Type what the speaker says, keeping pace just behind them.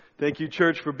Thank you,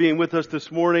 church, for being with us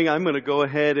this morning. I'm going to go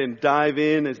ahead and dive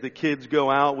in as the kids go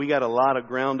out. We got a lot of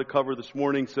ground to cover this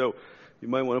morning, so you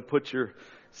might want to put your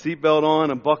seatbelt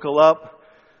on and buckle up.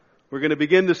 We're going to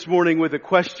begin this morning with a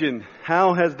question.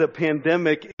 How has the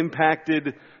pandemic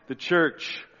impacted the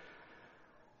church?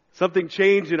 Something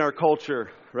changed in our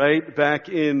culture, right? Back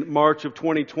in March of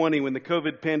 2020, when the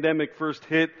COVID pandemic first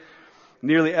hit,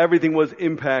 nearly everything was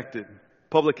impacted.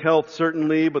 Public health,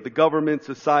 certainly, but the government,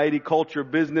 society, culture,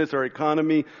 business, our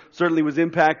economy certainly was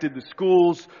impacted. The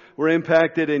schools were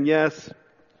impacted, and yes,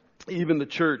 even the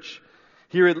church.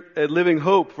 Here at Living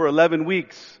Hope for 11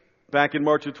 weeks, back in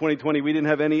March of 2020, we didn't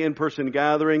have any in-person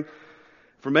gathering.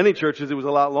 For many churches, it was a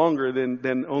lot longer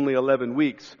than only 11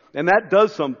 weeks. And that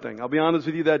does something. I'll be honest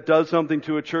with you, that does something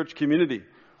to a church community.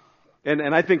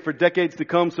 And I think for decades to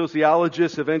come,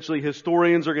 sociologists, eventually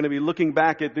historians are going to be looking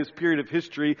back at this period of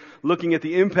history, looking at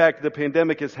the impact the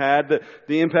pandemic has had,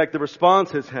 the impact the response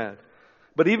has had.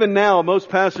 But even now, most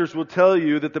pastors will tell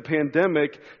you that the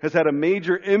pandemic has had a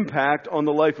major impact on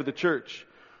the life of the church.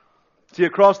 See,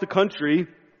 across the country,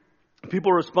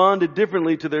 people responded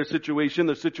differently to their situation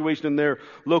in their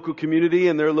local community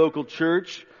and their local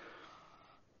church.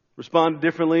 Responded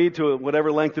differently to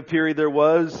whatever length of period there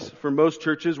was for most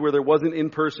churches where there wasn't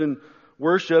in-person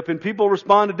worship. And people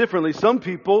responded differently. Some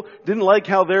people didn't like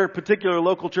how their particular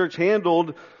local church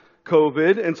handled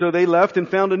COVID, and so they left and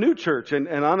found a new church. And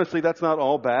honestly, that's not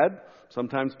all bad.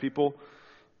 Sometimes people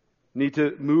need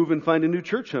to move and find a new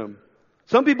church home.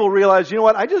 Some people realized, you know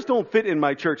what, I just don't fit in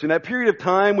my church. In that period of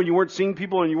time when you weren't seeing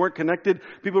people and you weren't connected,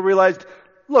 people realized,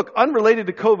 look, unrelated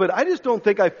to COVID, I just don't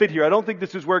think I fit here. I don't think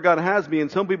this is where God has me. And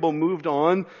some people moved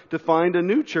on to find a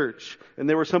new church. And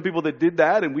there were some people that did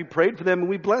that, and we prayed for them and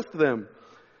we blessed them.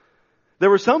 There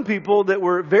were some people that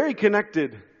were very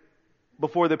connected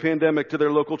before the pandemic to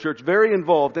their local church, very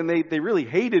involved, and they really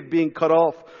hated being cut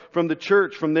off from the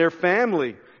church, from their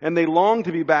family. And they longed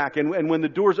to be back. And when the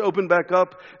doors opened back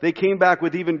up, they came back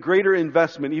with even greater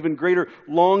investment, even greater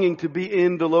longing to be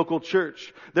in the local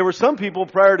church. There were some people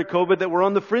prior to COVID that were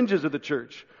on the fringes of the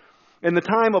church. And the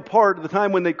time apart, the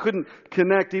time when they couldn't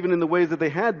connect even in the ways that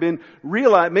they had been,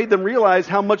 made them realize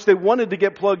how much they wanted to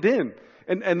get plugged in.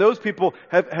 And those people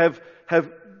have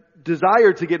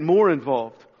desired to get more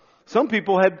involved. Some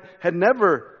people had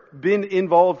never been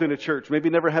involved in a church,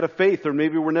 maybe never had a faith, or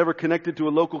maybe were never connected to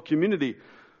a local community.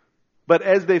 But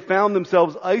as they found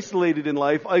themselves isolated in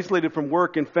life, isolated from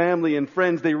work and family and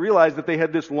friends, they realized that they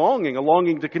had this longing, a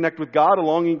longing to connect with God, a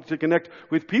longing to connect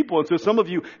with people. And so some of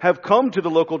you have come to the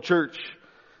local church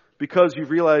because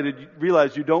you've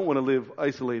realized you don't want to live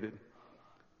isolated.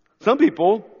 Some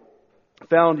people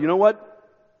found, you know what?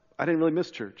 I didn't really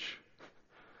miss church.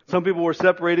 Some people were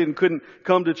separated and couldn't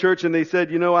come to church, and they said,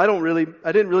 you know, I didn't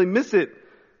really miss it.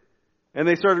 And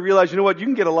they started to realize, you know what, you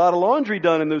can get a lot of laundry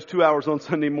done in those 2 hours on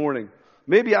Sunday morning.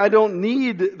 Maybe I don't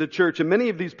need the church. And many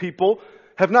of these people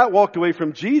have not walked away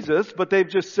from Jesus, but they've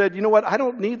just said, you know what, I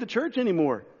don't need the church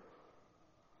anymore.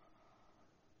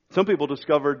 Some people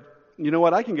discovered, you know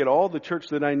what, I can get all the church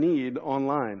that I need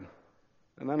online.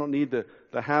 And I don't need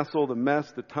the hassle, the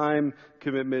mess, the time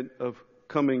commitment of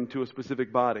coming to a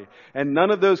specific body. And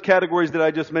none of those categories that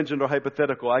I just mentioned are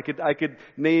hypothetical. I could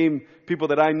name people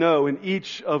that I know in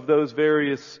each of those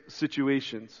various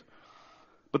situations.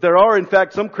 But there are, in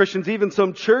fact, some Christians, even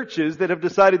some churches, that have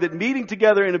decided that meeting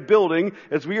together in a building,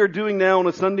 as we are doing now on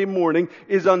a Sunday morning,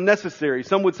 is unnecessary.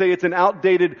 Some would say it's an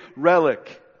outdated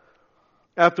relic.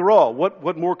 After all,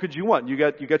 what more could you want? You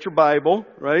got your Bible,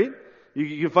 right?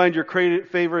 You can find your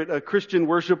favorite Christian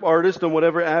worship artist on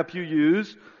whatever app you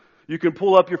use. You can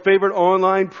pull up your favorite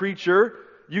online preacher.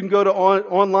 You can go to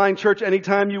online church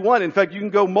anytime you want. In fact, you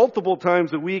can go multiple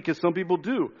times a week, as some people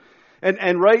do.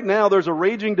 And right now, there's a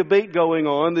raging debate going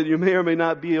on that you may or may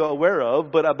not be aware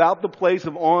of, but about the place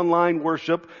of online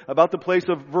worship, about the place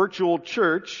of virtual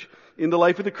church in the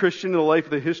life of the Christian, in the life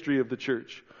of the history of the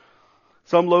church.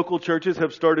 Some local churches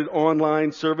have started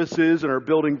online services and are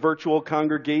building virtual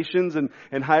congregations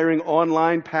and hiring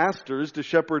online pastors to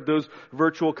shepherd those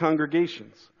virtual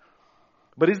congregations.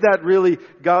 But is that really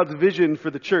God's vision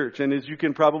for the church? And as you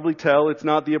can probably tell, it's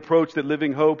not the approach that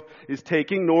Living Hope is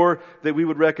taking, nor that we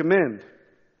would recommend.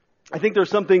 I think there's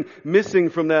something missing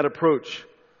from that approach.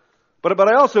 But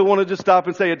I also want to just stop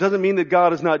and say it doesn't mean that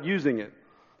God is not using it,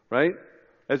 right?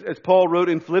 As Paul wrote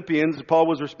in Philippians, Paul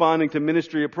was responding to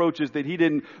ministry approaches that he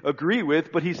didn't agree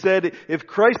with, but he said, if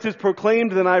Christ is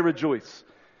proclaimed, then I rejoice.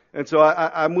 And so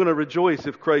I'm going to rejoice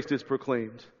if Christ is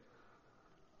proclaimed.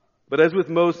 But as with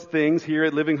most things here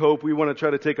at Living Hope, we want to try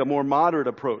to take a more moderate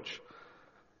approach.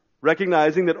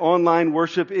 Recognizing that online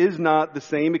worship is not the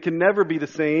same. It can never be the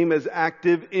same as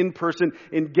active in-person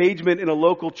engagement in a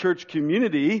local church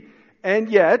community.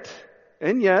 And yet,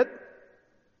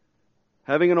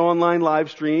 having an online live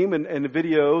stream and a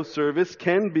video service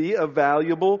can be a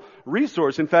valuable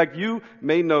resource. In fact, you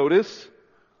may notice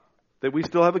that we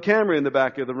still have a camera in the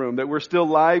back of the room, that we're still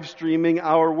live streaming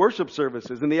our worship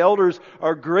services. And the elders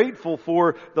are grateful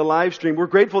for the live stream. We're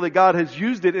grateful that God has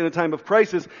used it in a time of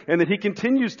crisis and that He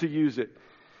continues to use it.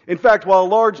 In fact, while a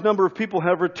large number of people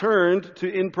have returned to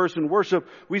in-person worship,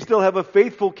 we still have a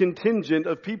faithful contingent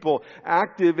of people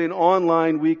active in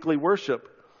online weekly worship.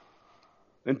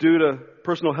 And due to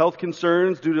personal health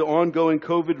concerns, due to ongoing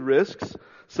COVID risks,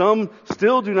 some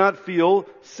still do not feel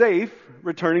safe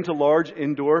returning to large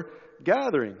indoor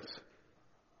gatherings.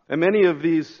 And many of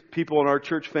these people in our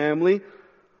church family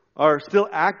are still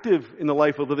active in the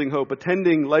life of Living Hope,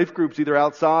 attending life groups either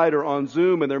outside or on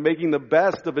Zoom, and they're making the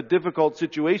best of a difficult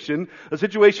situation, a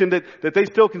situation that they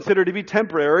still consider to be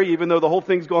temporary, even though the whole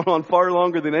thing's gone on far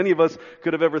longer than any of us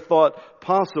could have ever thought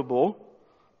possible.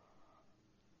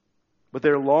 But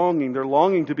they're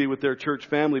longing to be with their church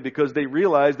family because they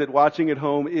realize that watching at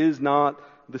home is not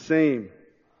the same.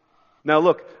 Now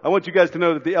look, I want you guys to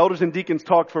know that the elders and deacons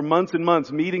talked for months and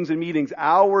months, meetings and meetings,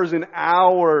 hours and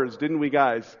hours, didn't we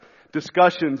guys?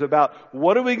 Discussions about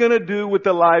what are we going to do with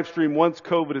the live stream once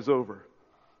COVID is over?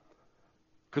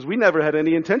 Because we never had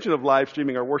any intention of live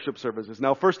streaming our worship services.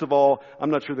 Now, first of all,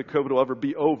 I'm not sure that COVID will ever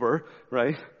be over,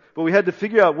 right? But we had to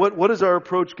figure out what is our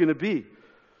approach going to be.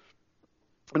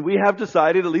 And we have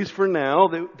decided, at least for now,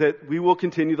 that we will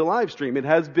continue the live stream. It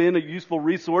has been a useful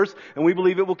resource, and we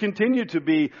believe it will continue to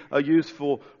be a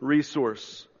useful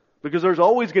resource. Because there's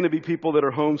always going to be people that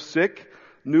are homesick,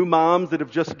 new moms that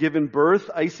have just given birth,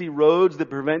 icy roads that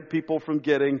prevent people from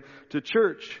getting to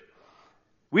church.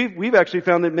 We've actually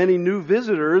found that many new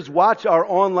visitors watch our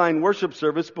online worship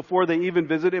service before they even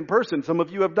visit in person. Some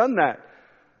of you have done that.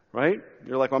 Right?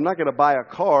 You're like, well, I'm not going to buy a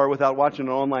car without watching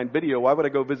an online video. Why would I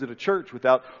go visit a church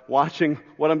without watching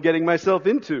what I'm getting myself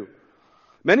into?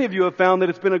 Many of you have found that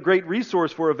it's been a great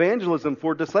resource for evangelism,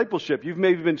 for discipleship. You've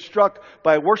maybe been struck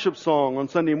by a worship song on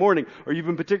Sunday morning, or you've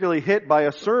been particularly hit by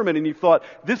a sermon and you thought,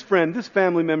 this friend, this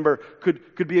family member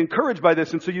could be encouraged by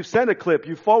this. And so you've sent a clip,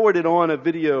 you forwarded on a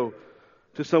video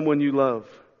to someone you love.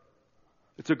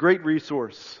 It's a great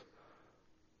resource.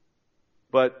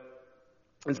 But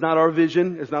it's not our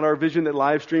vision that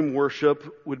live stream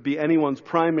worship would be anyone's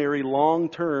primary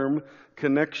long-term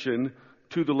connection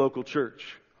to the local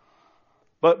church.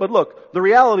 But look, the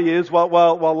reality is,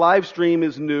 while live stream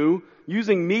is new,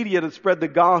 using media to spread the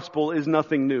gospel is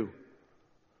nothing new.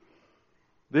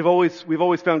 We've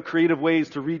always found creative ways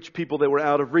to reach people that were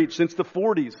out of reach. Since the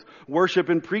 40s, worship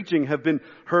and preaching have been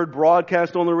heard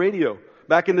broadcast on the radio.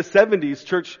 Back in the 70s,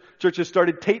 churches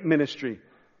started tape ministry.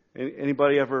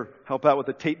 Anybody ever help out with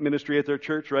the tape ministry at their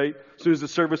church, right? As soon as the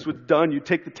service was done, you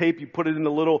take the tape, you put it in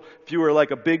a little, if you were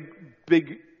like a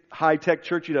big high-tech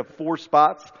church, you'd have 4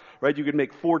 spots, right? You could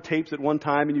make 4 tapes at one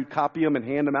time and you'd copy them and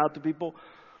hand them out to people,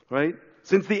 right?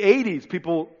 Since the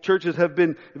 80s, churches have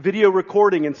been video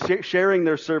recording and sharing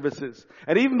their services.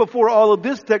 And even before all of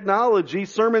this technology,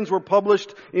 sermons were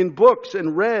published in books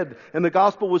and read, and the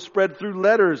gospel was spread through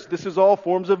letters. This is all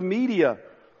forms of media.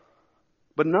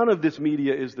 But none of this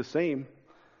media is the same.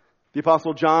 The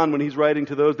Apostle John, when he's writing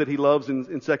to those that he loves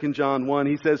in 2 John 1,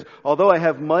 he says, although I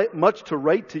have much to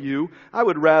write to you, I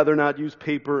would rather not use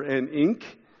paper and ink.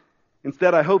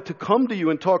 Instead, I hope to come to you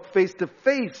and talk face to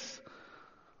face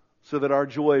so that our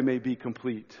joy may be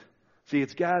complete. See,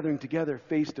 it's gathering together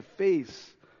face to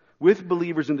face with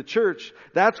believers in the church.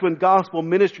 That's when gospel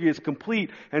ministry is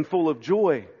complete and full of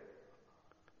joy.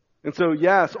 And so,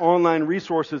 yes, online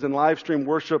resources and live stream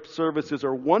worship services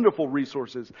are wonderful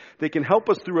resources. They can help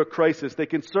us through a crisis. They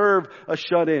can serve a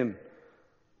shut-in.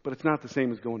 But it's not the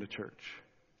same as going to church.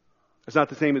 It's not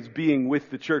the same as being with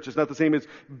the church. It's not the same as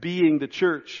being the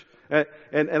church.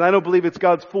 And I don't believe it's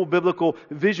God's full biblical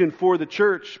vision for the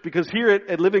church. Because here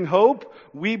at Living Hope,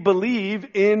 we believe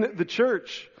in the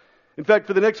church. In fact,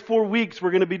 for the next 4 weeks, we're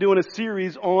going to be doing a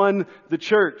series on the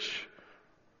church.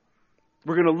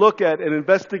 We're going to look at and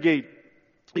investigate.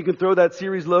 You can throw that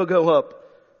series logo up.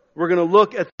 We're going to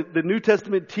look at the New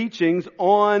Testament teachings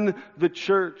on the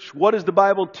church. What does the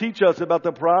Bible teach us about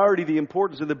the priority, the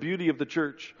importance, and the beauty of the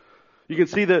church? You can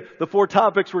see the 4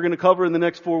 topics we're going to cover in the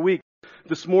next 4 weeks.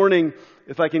 This morning,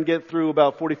 if I can get through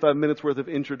about 45 minutes worth of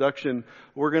introduction,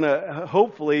 we're going to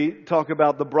hopefully talk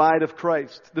about the bride of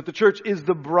Christ. That the church is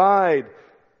the bride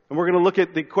And we're going to look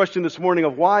at the question this morning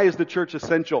of why is the church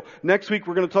essential? Next week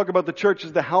we're going to talk about the church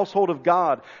as the household of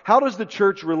God. How does the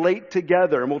church relate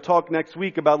together? And we'll talk next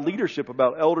week about leadership,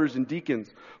 about elders and deacons.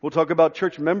 We'll talk about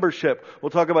church membership.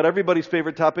 We'll talk about everybody's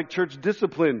favorite topic, church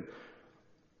discipline.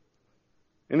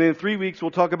 And then in 3 weeks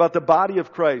we'll talk about the body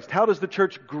of Christ. How does the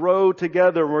church grow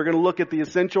together? We're going to look at the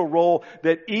essential role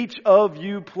that each of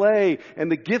you play and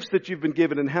the gifts that you've been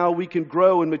given and how we can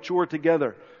grow and mature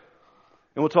together.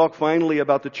 And we'll talk finally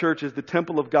about the church as the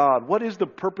temple of God. What is the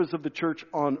purpose of the church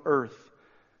on earth?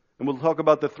 And we'll talk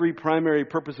about the 3 primary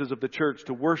purposes of the church: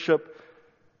 to worship,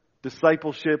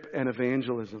 discipleship, and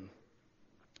evangelism.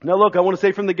 Now look, I want to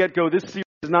say from the get-go, this series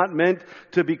is not meant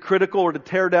to be critical or to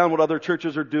tear down what other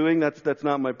churches are doing. That's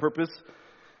not my purpose.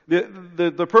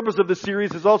 The purpose of this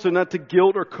series is also not to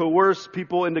guilt or coerce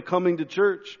people into coming to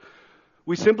church.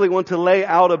 We simply want to lay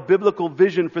out a biblical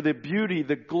vision for the beauty,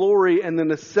 the glory, and the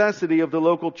necessity of the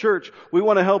local church. We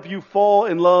want to help you fall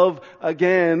in love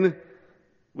again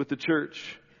with the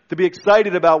church, to be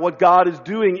excited about what God is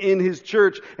doing in His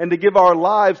church, and to give our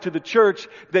lives to the church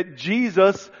that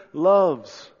Jesus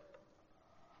loves.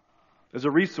 As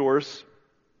a resource,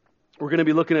 we're going to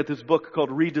be looking at this book called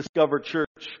Rediscover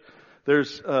Church.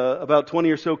 There's about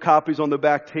 20 or so copies on the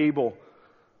back table.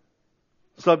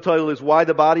 Subtitle is Why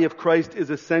the Body of Christ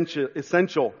is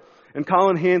Essential. And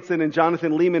Colin Hansen and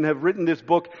Jonathan Lehman have written this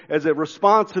book as a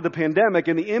response to the pandemic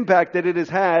and the impact that it has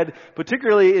had,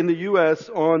 particularly in the U.S.,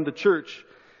 on the church.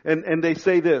 And they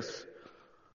say this.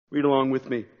 Read along with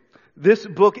me. This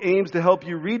book aims to help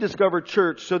you rediscover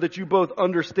church so that you both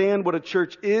understand what a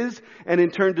church is and in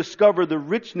turn discover the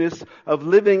richness of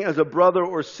living as a brother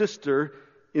or sister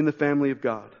in the family of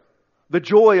God. The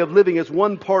joy of living as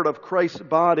one part of Christ's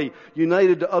body,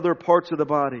 united to other parts of the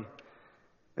body.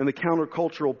 And the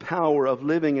countercultural power of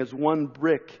living as one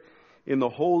brick in the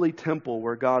holy temple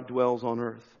where God dwells on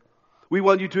earth. We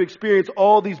want you to experience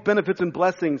all these benefits and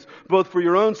blessings, both for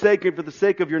your own sake and for the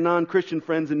sake of your non-Christian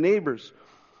friends and neighbors.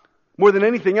 More than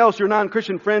anything else, your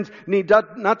non-Christian friends need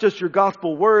not just your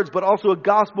gospel words, but also a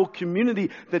gospel community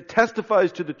that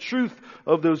testifies to the truth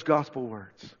of those gospel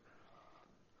words.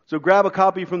 So grab a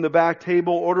copy from the back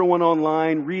table, order one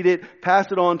online, read it,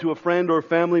 pass it on to a friend or a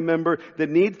family member that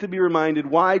needs to be reminded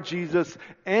why Jesus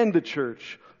and the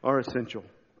church are essential.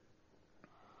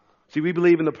 See, we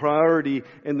believe in the priority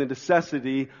and the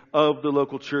necessity of the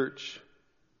local church.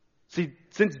 See,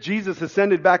 since Jesus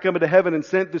ascended back up into heaven and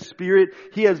sent the Spirit,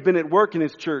 He has been at work in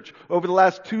His church. Over the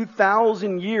last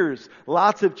 2,000 years,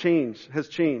 lots has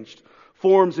changed.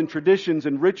 Forms and traditions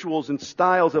and rituals and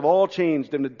styles have all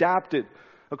changed and adapted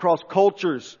across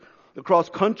cultures, across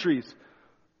countries.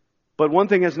 But one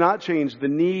thing has not changed: the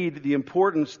need, the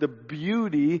importance, the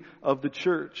beauty of the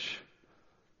church.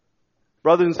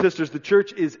 Brothers and sisters, the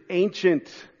church is ancient,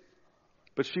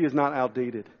 but she is not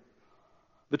outdated.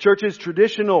 The church is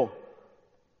traditional,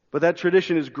 but that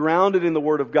tradition is grounded in the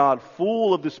Word of God,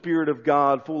 full of the Spirit of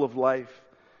God, full of life.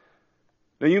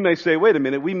 Now you may say, wait a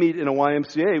minute, we meet in a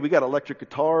YMCA, we got electric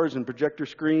guitars and projector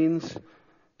screens.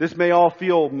 This may all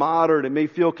feel modern, it may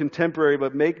feel contemporary,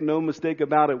 but make no mistake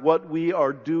about it, what we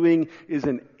are doing is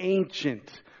an ancient,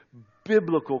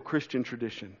 biblical Christian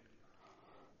tradition.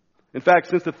 In fact,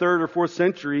 since the 3rd or 4th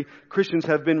century, Christians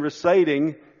have been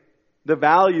reciting the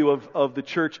value of the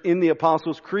church in the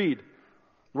Apostles' Creed.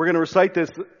 We're going to recite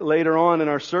this later on in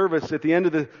our service. At the end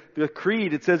of the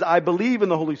Creed, it says, I believe in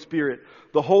the Holy Spirit,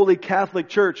 the Holy Catholic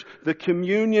Church, the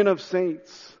communion of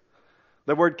saints.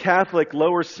 The word Catholic,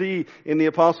 lower C, in the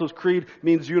Apostles' Creed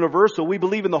means universal. We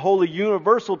believe in the holy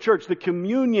universal church, the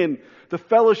communion, the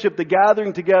fellowship, the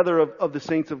gathering together of the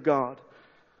saints of God.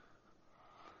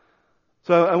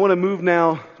 So I want to move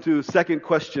now to the second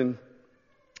question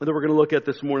that we're going to look at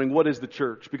this morning. What is the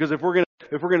church? Because if we're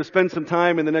going to spend some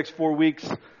time in the next 4 weeks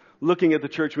looking at the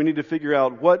church, we need to figure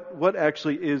out what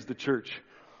actually is the church.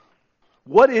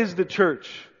 What is the church?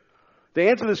 To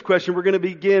answer this question, we're going to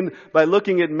begin by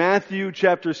looking at Matthew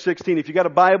chapter 16. If you got a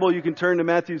Bible, you can turn to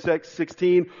Matthew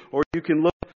 16, or you can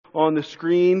look on the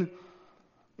screen.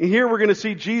 And here we're going to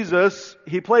see Jesus.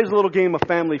 He plays a little game of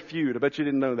Family Feud. I bet you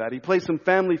didn't know that. He plays some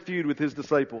Family Feud with His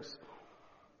disciples.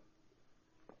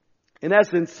 In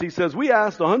essence, He says, we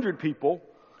asked 100 people,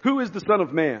 who is the Son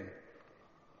of Man?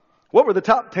 What were the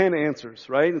top 10 answers,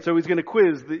 right? And so He's going to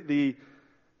quiz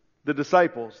the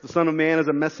disciples. The Son of Man is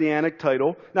a messianic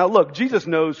title. Now look, Jesus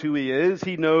knows who He is.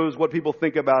 He knows what people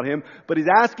think about Him. But He's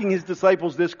asking His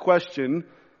disciples this question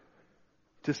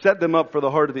to set them up for the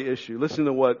heart of the issue. Listen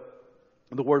to what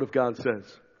the Word of God says.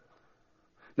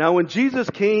 Now when Jesus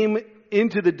came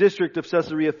into the district of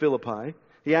Caesarea Philippi,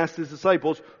 He asked His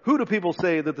disciples, who do people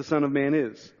say that the Son of Man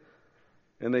is?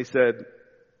 And they said,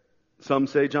 Some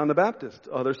say John the Baptist.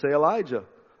 Others say Elijah.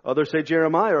 Others say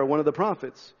Jeremiah or one of the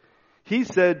prophets. He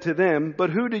said to them, "But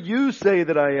who do you say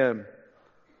that I am?"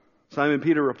 Simon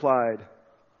Peter replied,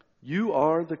 "You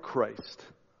are the Christ,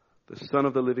 the Son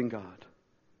of the living God."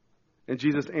 And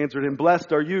Jesus answered him,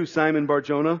 "Blessed are you, Simon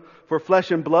Bar-Jonah, for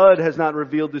flesh and blood has not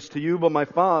revealed this to you, but my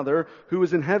Father who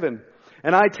is in heaven.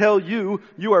 And I tell you,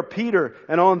 you are Peter,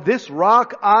 and on this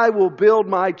rock I will build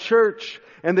my church,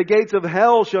 and the gates of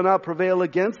hell shall not prevail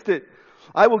against it.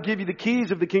 I will give you the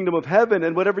keys of the kingdom of heaven,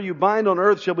 and whatever you bind on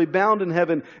earth shall be bound in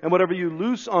heaven, and whatever you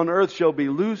loose on earth shall be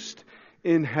loosed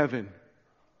in heaven."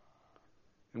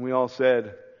 And we all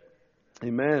said,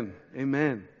 "Amen,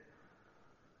 amen."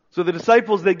 So the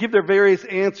disciples, they give their various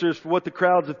answers for what the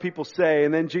crowds of people say,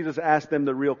 and then Jesus asked them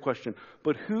the real question,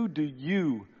 "But who do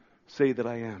you say that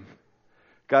I am?"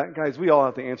 Guys, we all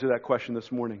have to answer that question this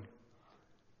morning.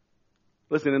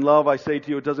 Listen, in love, I say to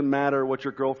you, it doesn't matter what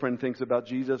your girlfriend thinks about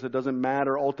Jesus. It doesn't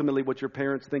matter ultimately what your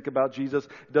parents think about Jesus.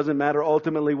 It doesn't matter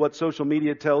ultimately what social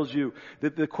media tells you.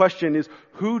 The question is,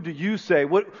 who do you say?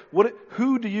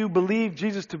 Who do you believe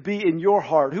Jesus to be in your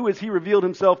heart? Who has He revealed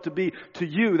Himself to be to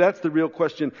you? That's the real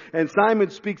question. And Simon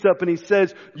speaks up and he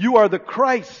says, "You are the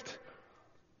Christ."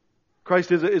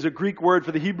 Christ is a Greek word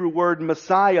for the Hebrew word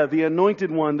Messiah, the anointed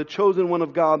one, the chosen one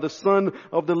of God, the Son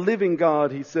of the living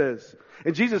God, he says.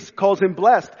 And Jesus calls him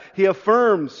blessed. He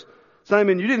affirms,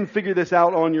 "Simon, you didn't figure this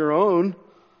out on your own.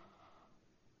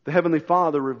 The Heavenly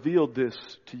Father revealed this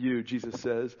to you," Jesus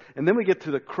says. And then we get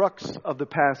to the crux of the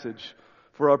passage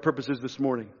for our purposes this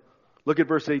morning. Look at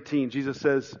verse 18. Jesus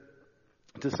says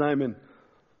to Simon,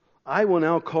 "I will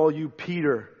now call you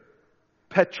Peter."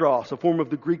 Petros, a form of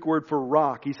the Greek word for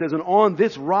rock. He says, "And on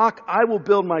this rock I will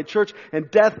build my church, and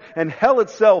death and hell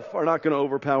itself are not going to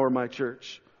overpower my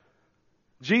church."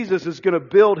 Jesus is going to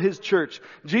build His church.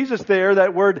 Jesus there,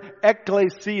 that word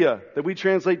ekklesia, that we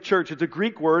translate church, it's a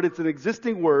Greek word. It's an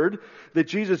existing word that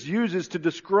Jesus uses to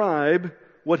describe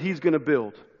what He's going to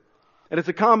build. And it's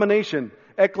a combination,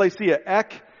 ekklesia,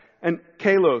 ek and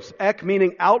kalos. Ek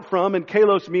meaning out from, and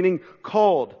kalos meaning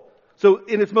called. So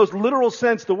in its most literal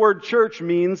sense, the word church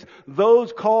means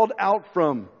those called out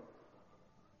from.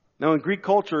 Now in Greek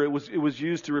culture, it was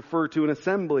used to refer to an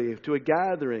assembly, to a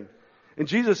gathering. And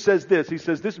Jesus says this, He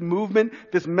says, "This movement,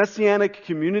 this messianic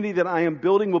community that I am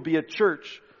building will be a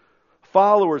church.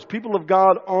 Followers, people of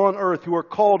God on earth who are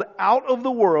called out of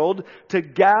the world to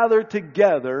gather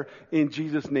together in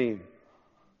Jesus' name."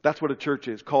 That's what a church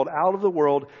is, called out of the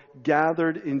world,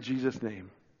 gathered in Jesus' name.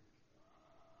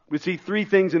 We see three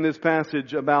things in this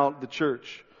passage about the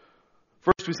church.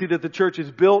 First, we see that the church is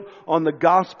built on the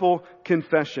gospel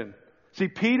confession. See,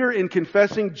 Peter, in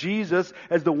confessing Jesus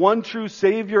as the one true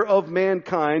Savior of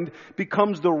mankind,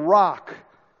 becomes the rock.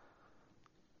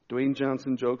 Dwayne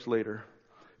Johnson jokes later.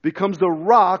 Becomes the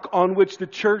rock on which the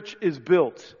church is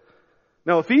built.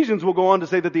 Now, Ephesians will go on to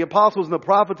say that the apostles and the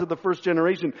prophets of the first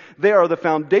generation, they are the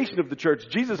foundation of the church.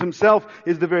 Jesus Himself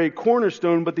is the very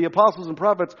cornerstone, but the apostles and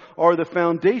prophets are the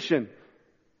foundation.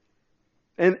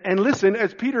 And listen,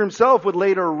 as Peter himself would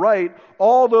later write,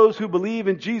 all those who believe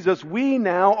in Jesus, we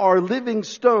now are living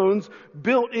stones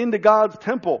built into God's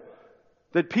temple.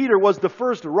 That Peter was the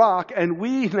first rock, and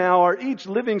we now are each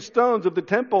living stones of the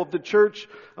temple of the church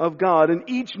of God. And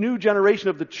each new generation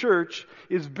of the church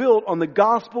is built on the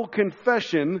gospel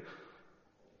confession.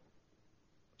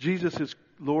 Jesus is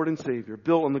Lord and Savior,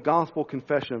 built on the gospel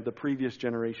confession of the previous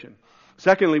generation.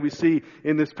 Secondly, we see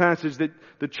in this passage that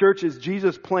the church is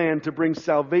Jesus' plan to bring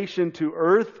salvation to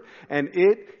earth, and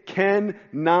it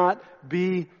cannot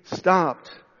be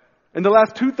stopped. And the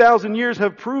last 2,000 years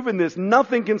have proven this.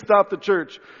 Nothing can stop the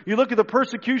church. You look at the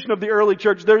persecution of the early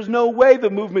church, there's no way the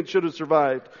movement should have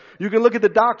survived. You can look at the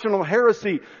doctrinal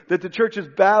heresy that the church has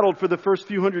battled for the first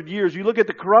few hundred years. You look at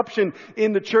the corruption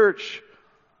in the church.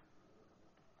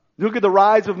 Look at the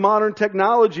rise of modern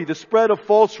technology, the spread of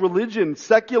false religion,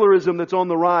 secularism that's on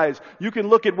the rise. You can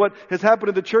look at what has happened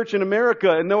to the church in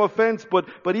America, and no offense, but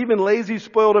even lazy,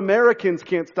 spoiled Americans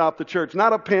can't stop the church.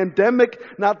 Not a pandemic,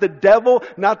 not the devil,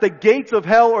 not the gates of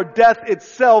hell or death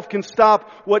itself can stop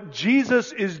what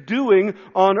Jesus is doing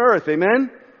on earth.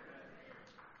 Amen?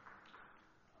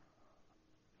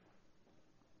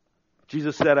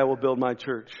 Jesus said, "I will build my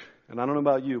church." And I don't know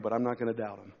about you, but I'm not going to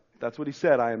doubt Him. That's what He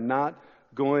said. I am not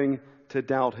going to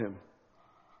doubt Him.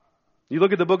 You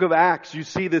look at the book of Acts, you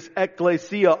see this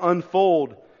ekklesia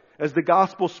unfold as the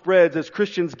gospel spreads, as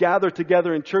Christians gather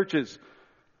together in churches.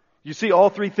 You see all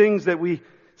three things that we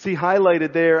see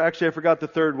highlighted there. Actually, I forgot the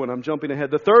third one. I'm jumping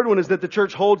ahead. The third one is that the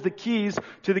church holds the keys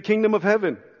to the kingdom of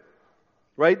heaven.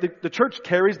 Right? The church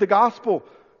carries the gospel.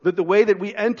 That the way that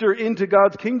we enter into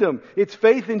God's kingdom, it's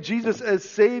faith in Jesus as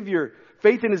Savior,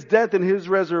 faith in His death and His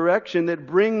resurrection that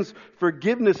brings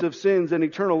forgiveness of sins and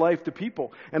eternal life to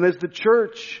people. And as the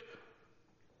church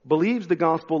believes the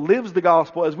gospel, lives the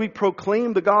gospel, as we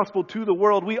proclaim the gospel to the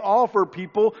world, we offer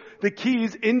people the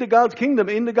keys into God's kingdom,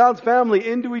 into God's family,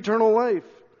 into eternal life.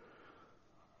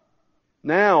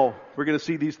 Now, we're going to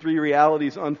see these three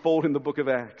realities unfold in the book of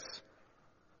Acts.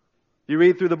 You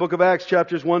read through the book of Acts,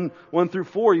 chapters 1 through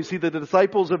 4, you see that the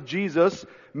disciples of Jesus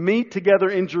meet together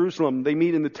in Jerusalem. They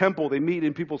meet in the temple. They meet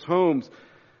in people's homes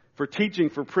for teaching,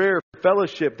 for prayer, for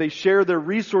fellowship. They share their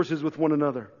resources with one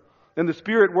another. And the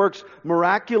Spirit works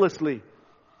miraculously.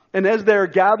 And as they are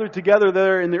gathered together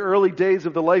there in the early days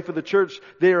of the life of the church,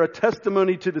 they are a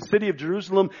testimony to the city of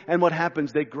Jerusalem. And what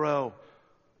happens? They grow.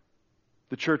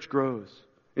 The church grows.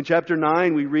 In chapter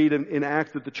 9, we read in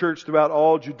Acts that the church throughout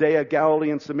all Judea,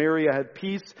 Galilee, and Samaria had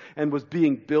peace and was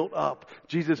being built up.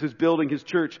 Jesus is building His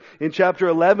church. In chapter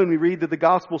 11, we read that the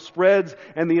gospel spreads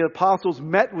and the apostles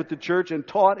met with the church and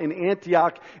taught in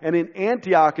Antioch. And in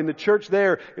Antioch, in the church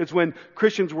there, is when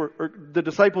the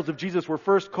disciples of Jesus were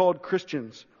first called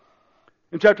Christians.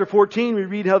 In chapter 14, we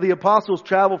read how the apostles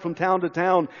travel from town to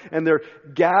town and they're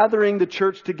gathering the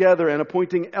church together and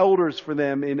appointing elders for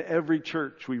them in every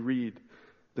church, we read.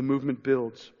 The movement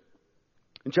builds.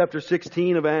 In chapter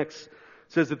 16 of Acts, it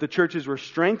says that the churches were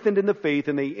strengthened in the faith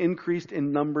and they increased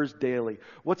in numbers daily.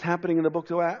 What's happening in the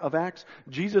book of Acts?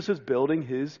 Jesus is building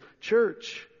His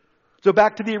church. So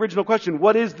back to the original question,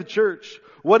 what is the church?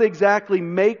 What exactly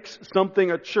makes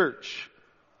something a church?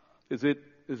 Is it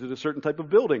a certain type of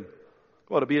building?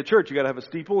 Well, to be a church, you got to have a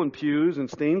steeple and pews and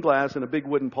stained glass and a big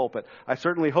wooden pulpit. I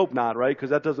certainly hope not, right?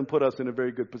 Because that doesn't put us in a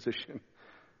very good position.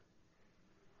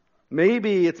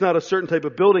 Maybe it's not a certain type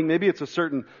of building. Maybe it's a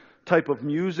certain type of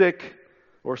music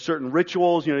or certain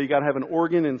rituals. You got to have an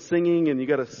organ and singing and you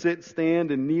got to sit,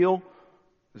 stand, and kneel.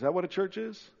 Is that what a church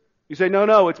is? You say,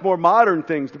 no, it's more modern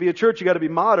things. To be a church, you got to be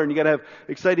modern. You got to have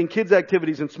exciting kids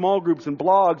activities and small groups and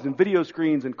blogs and video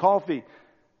screens and coffee.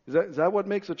 Is that what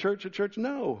makes a church a church?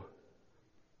 No.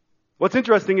 What's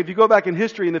interesting, if you go back in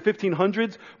history in the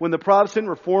 1500s, when the Protestant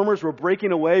reformers were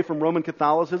breaking away from Roman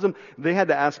Catholicism, they had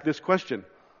to ask this question.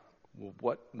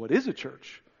 Well, what is a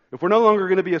church? If we're no longer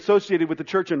going to be associated with the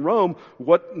church in Rome,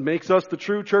 what makes us the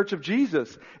true church of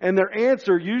Jesus? And their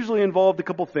answer usually involved a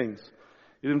couple things.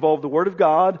 It involved the Word of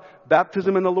God,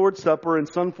 baptism in the Lord's Supper, and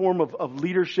some form of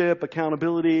leadership,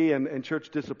 accountability, and church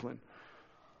discipline.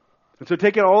 And so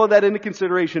taking all of that into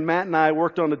consideration, Matt and I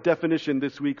worked on a definition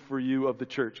this week for you of the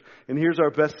church. And here's our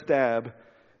best stab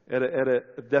at a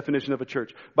definition of a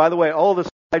church. By the way, all of the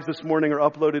slides this morning are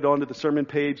uploaded onto the sermon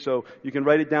page, so you can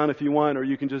write it down if you want, or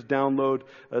you can just download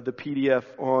the PDF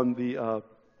on the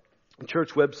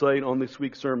church website on this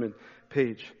week's sermon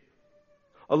page.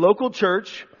 A local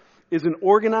church is an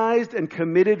organized and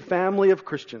committed family of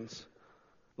Christians,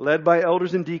 led by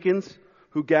elders and deacons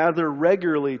who gather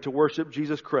regularly to worship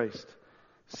Jesus Christ,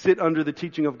 sit under the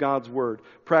teaching of God's Word,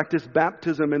 practice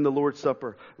baptism in the Lord's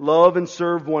Supper, love and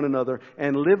serve one another,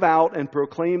 and live out and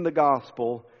proclaim the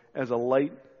gospel as a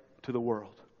light to the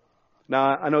world.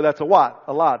 Now, I know that's a lot.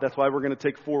 That's why we're going to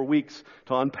take 4 weeks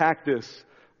to unpack this,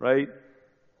 right?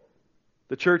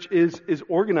 The church is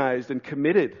organized and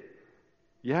committed.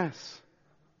 Yes.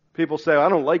 People say, I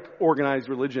don't like organized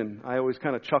religion. I always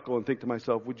kind of chuckle and think to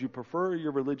myself, would you prefer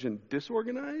your religion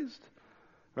disorganized?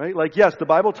 Right? Like, yes, the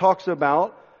Bible talks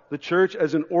about the church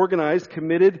as an organized,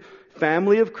 committed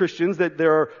family of Christians, that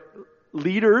there are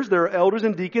leaders, there are elders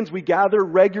and deacons. We gather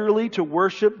regularly to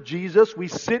worship Jesus. We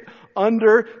sit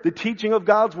under the teaching of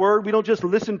God's Word. We don't just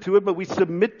listen to it, but we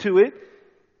submit to it.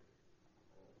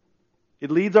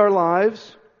 It leads our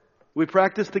lives. We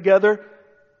practice together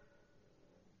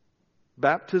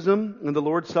baptism and the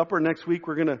Lord's Supper. Next week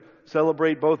we're going to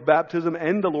celebrate both baptism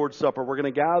and the Lord's Supper. We're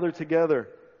going to gather together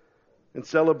and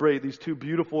celebrate these two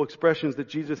beautiful expressions that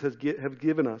Jesus has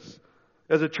given us.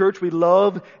 As a church, we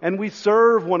love and we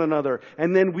serve one another.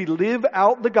 And then we live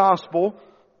out the gospel.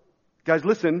 Guys,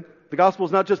 listen, the gospel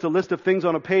is not just a list of things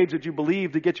on a page that you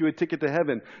believe to get you a ticket to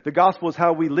heaven. The gospel is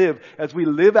how we live. As we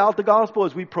live out the gospel,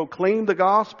 as we proclaim the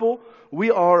gospel, we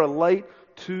are a light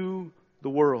to the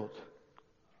world.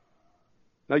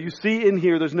 Now you see in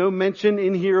here, there's no mention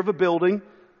in here of a building.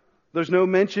 There's no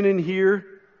mention in here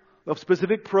of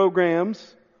specific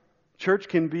programs. Church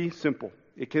can be simple.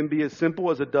 It can be as simple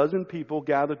as a dozen people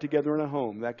gathered together in a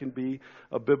home. That can be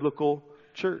a biblical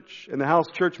church. And the house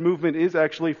church movement is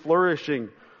actually flourishing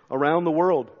around the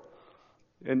world.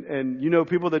 And you know,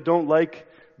 people that don't like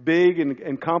big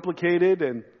and complicated,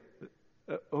 and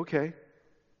okay,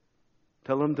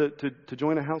 tell them to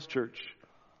join a house church.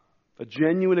 A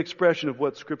genuine expression of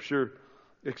what Scripture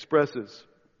expresses.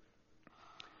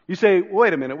 You say,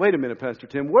 wait a minute, Pastor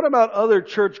Tim. What about other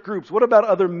church groups? What about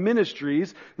other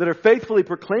ministries that are faithfully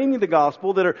proclaiming the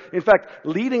gospel, that are, in fact,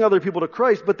 leading other people to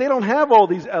Christ, but they don't have all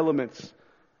these elements?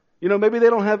 Maybe they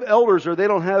don't have elders, or they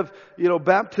don't have,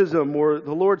 baptism or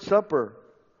the Lord's Supper.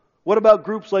 What about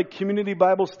groups like Community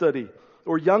Bible Study,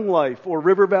 or Young Life, or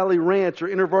River Valley Ranch, or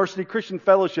InterVarsity Christian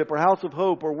Fellowship, or House of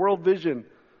Hope, or World Vision?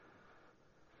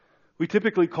 We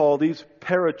typically call these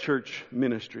parachurch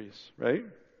ministries, right?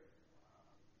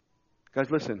 Guys,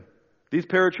 listen. These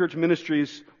parachurch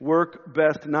ministries work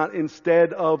best not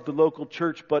instead of the local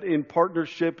church, but in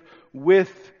partnership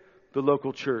with the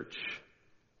local church.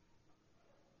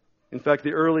 In fact,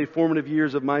 the early formative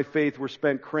years of my faith were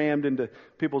spent crammed into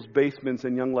people's basements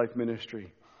in Young Life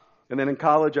ministry. And then in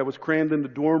college, I was crammed into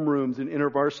dorm rooms in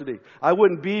InterVarsity. I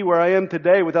wouldn't be where I am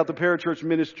today without the parachurch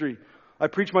ministry. I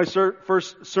preached my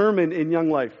first sermon in Young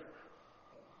Life.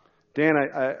 Dan,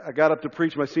 I got up to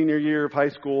preach my senior year of high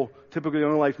school. Typically,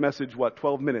 Young Life message,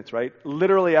 12 minutes, right?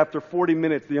 Literally, after 40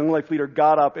 minutes, the Young Life leader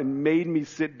got up and made me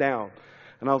sit down.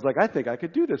 And I was like, I think I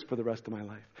could do this for the rest of my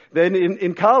life. Then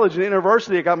in college and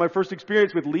InterVarsity, I got my first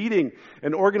experience with leading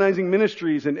and organizing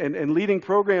ministries and leading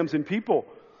programs and people.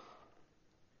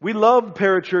 We love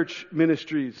parachurch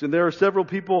ministries, and there are several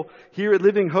people here at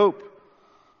Living Hope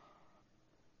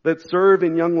that serve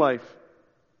in Young Life,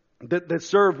 that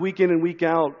serve week in and week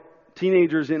out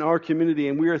teenagers in our community.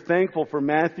 And we are thankful for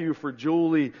Matthew, for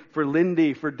Julie, for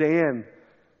Lindy, for Dan.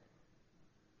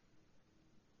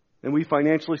 And we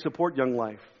financially support Young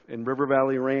Life and River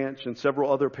Valley Ranch and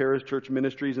several other parish church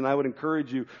ministries. And I would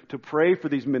encourage you to pray for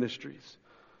these ministries.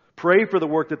 Pray for the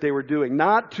work that they were doing.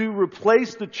 Not to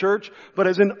replace the church, but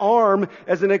as an arm,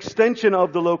 as an extension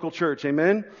of the local church.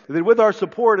 Amen? That with our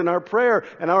support and our prayer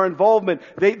and our involvement,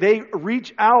 they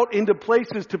reach out into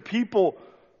places to people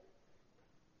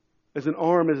as an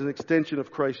arm, as an extension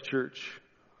of Christ's church.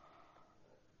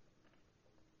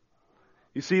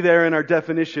 You see there in our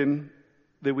definition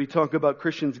that we talk about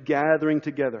Christians gathering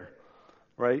together,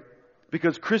 right?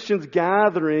 Because Christians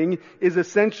gathering is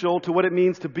essential to what it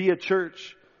means to be a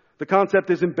church. The concept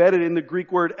is embedded in the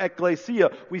Greek word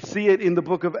ekklesia. We see it in the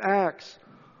book of Acts.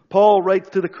 Paul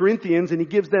writes to the Corinthians and he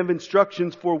gives them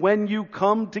instructions for when you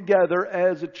come together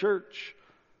as a church.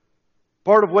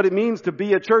 Part of what it means to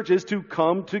be a church is to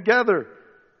come together.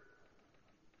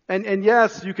 And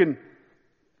yes, you can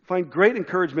find great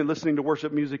encouragement listening to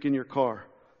worship music in your car.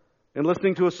 And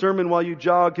listening to a sermon while you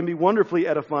jog can be wonderfully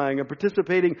edifying. And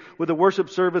participating with a worship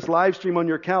service live stream on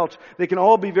your couch, they can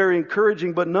all be very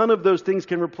encouraging, but none of those things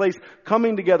can replace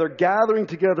coming together, gathering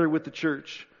together with the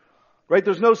church. Right?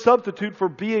 There's no substitute for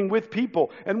being with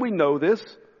people. And we know this.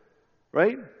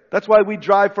 Right? That's why we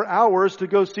drive for hours to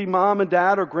go see mom and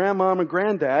dad or grandmom and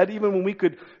granddad, even when we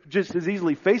could just as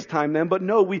easily FaceTime them. But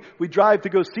no, we drive to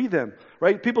go see them,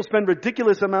 right? People spend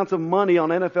ridiculous amounts of money on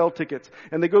NFL tickets,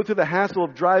 and they go through the hassle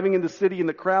of driving in the city and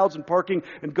the crowds and parking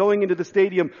and going into the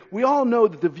stadium. We all know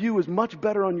that the view is much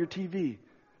better on your TV,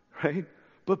 right?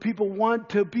 But people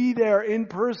want to be there in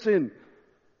person.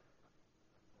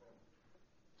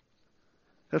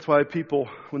 That's why people,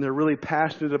 when they're really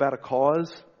passionate about a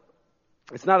cause,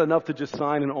 it's not enough to just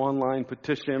sign an online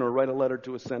petition or write a letter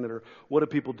to a senator. What do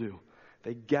people do?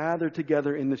 They gather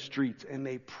together in the streets and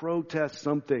they protest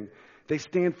something. They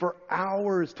stand for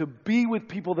hours to be with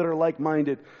people that are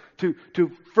like-minded,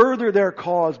 to further their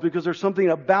cause, because there's something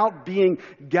about being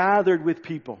gathered with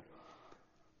people.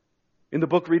 In the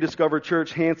book Rediscover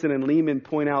Church, Hansen and Lehman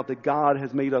point out that God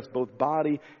has made us both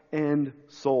body and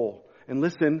soul. And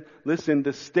listen,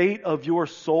 the state of your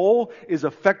soul is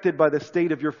affected by the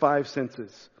state of your five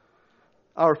senses.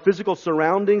 Our physical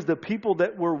surroundings, the people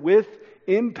that we're with,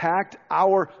 impact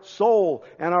our soul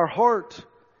and our heart.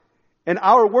 And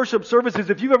our worship services,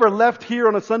 if you've ever left here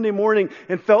on a Sunday morning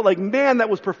and felt like, man, that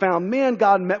was profound. Man,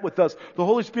 God met with us. The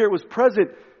Holy Spirit was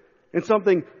present and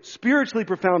something spiritually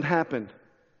profound happened.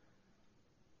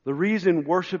 The reason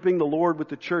worshiping the Lord with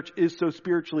the church is so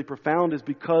spiritually profound is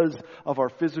because of our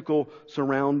physical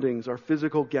surroundings, our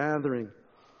physical gathering.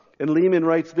 And Lehman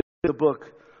writes this in the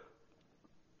book: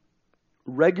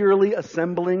 regularly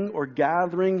assembling or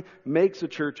gathering makes a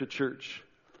church a church.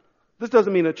 This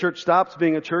doesn't mean a church stops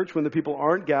being a church when the people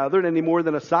aren't gathered any more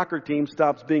than a soccer team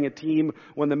stops being a team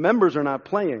when the members are not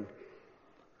playing.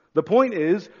 The point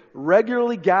is,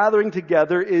 regularly gathering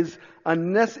together is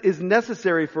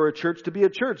necessary for a church to be a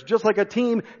church, just like a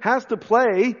team has to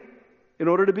play in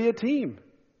order to be a team.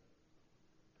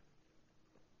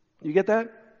 You get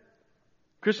that?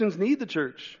 Christians need the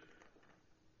church.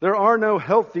 There are no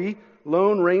healthy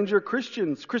Lone Ranger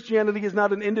Christians. Christianity is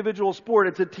not an individual sport,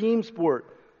 it's a team sport.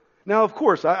 Now, of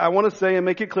course, I want to say and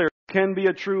make it clear, you can be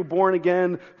a true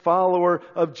born-again follower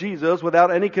of Jesus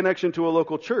without any connection to a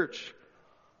local church.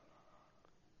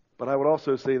 But I would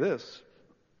also say this.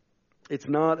 It's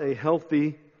not a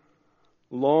healthy,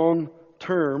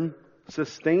 long-term,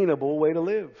 sustainable way to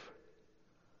live.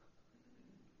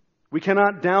 We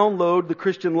cannot download the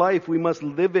Christian life. We must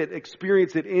live it,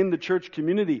 experience it in the church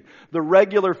community. The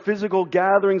regular physical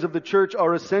gatherings of the church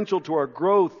are essential to our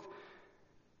growth,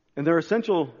 and they're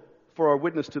essential for our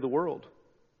witness to the world.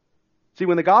 See,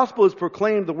 when the gospel is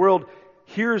proclaimed, the world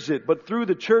hears it, but through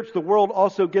the church, the world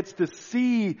also gets to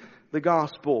see the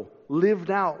gospel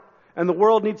lived out. And the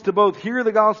world needs to both hear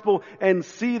the gospel and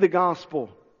see the gospel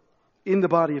in the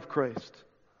body of Christ.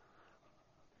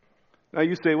 Now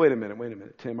you say, wait a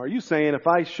minute, Tim. Are you saying if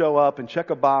I show up and check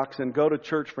a box and go to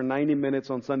church for 90 minutes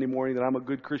on Sunday morning that I'm a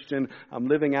good Christian, I'm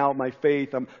living out my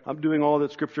faith, I'm doing all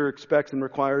that Scripture expects and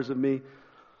requires of me?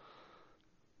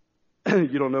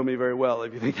 You don't know me very well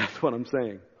if you think that's what I'm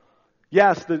saying.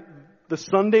 Yes, the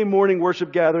Sunday morning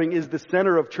worship gathering is the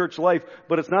center of church life,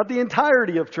 but it's not the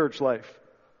entirety of church life.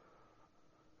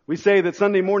 We say that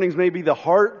Sunday mornings may be the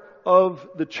heart of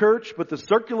the church, but the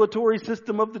circulatory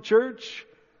system of the church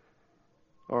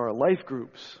are our life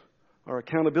groups, our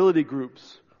accountability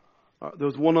groups,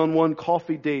 those one-on-one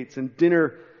coffee dates and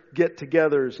dinner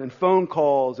get-togethers and phone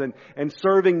calls and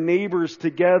serving neighbors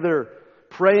together,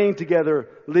 praying together,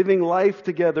 living life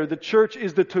together. The church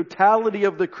is the totality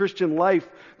of the Christian life,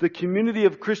 the community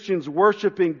of Christians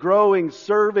worshiping, growing,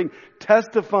 serving,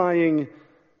 testifying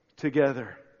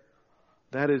together.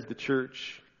 That is the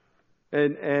church.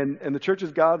 And the church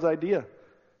is God's idea.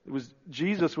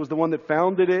 Jesus was the one that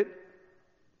founded it.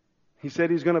 He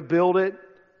said He's going to build it.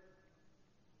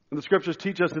 And the Scriptures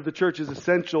teach us that the church is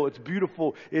essential, it's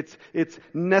beautiful, it's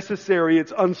necessary,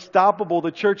 it's unstoppable.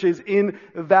 The church is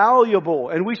invaluable,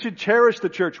 and we should cherish the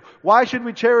church. Why should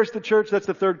we cherish the church? That's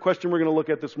the third question we're going to look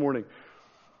at this morning.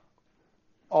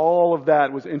 All of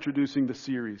that was introducing the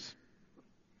series.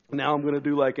 Now I'm going to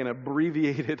do like an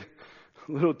abbreviated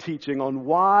little teaching on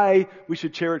why we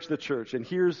should cherish the church. And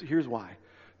here's why.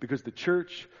 Because the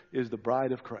church is the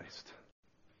bride of Christ.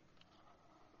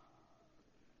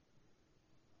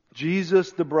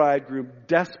 Jesus, the bridegroom,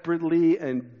 desperately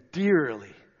and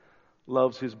dearly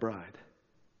loves His bride.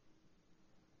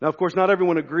 Now, of course, not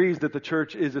everyone agrees that the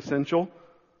church is essential.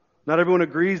 Not everyone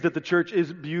agrees that the church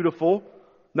is beautiful.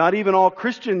 Not even all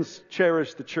Christians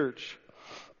cherish the church.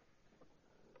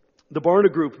 The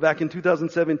Barna Group back in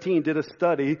 2017 did a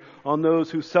study on those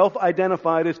who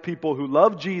self-identified as people who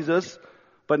love Jesus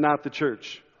but not the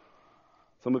church.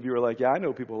 Some of you are like, yeah, I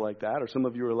know people like that. Or some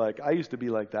of you are like, I used to be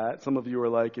like that. Some of you are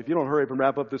like, if you don't hurry up and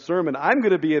wrap up this sermon, I'm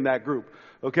going to be in that group.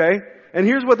 Okay? And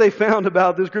here's what they found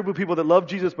about this group of people that love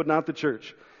Jesus but not the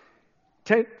church.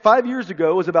 5 years ago,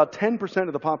 it was about 10%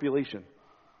 of the population.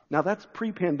 Now that's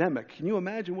pre-pandemic. Can you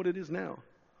imagine what it is now?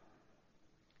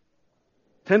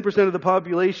 10% of the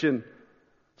population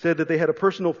said that they had a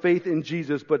personal faith in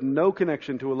Jesus but no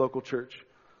connection to a local church.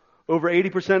 Over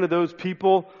 80% of those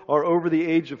people are over the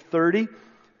age of 30.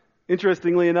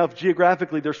 Interestingly enough,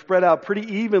 geographically, they're spread out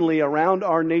pretty evenly around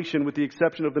our nation with the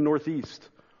exception of the Northeast.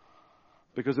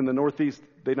 Because in the Northeast,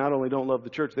 they not only don't love the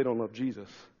church, they don't love Jesus.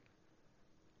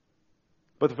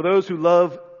 But for those who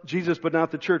love Jesus but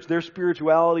not the church, their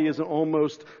spirituality is an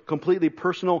almost completely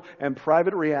personal and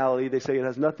private reality. They say it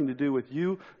has nothing to do with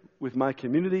you, with my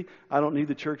community. I don't need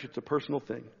the church. It's a personal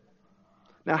thing.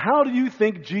 Now, how do you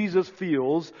think Jesus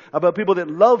feels about people that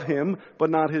love Him but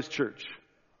not His church?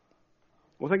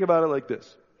 Well, think about it like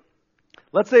this.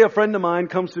 Let's say a friend of mine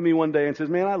comes to me one day and says,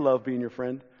 man, I love being your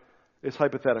friend. It's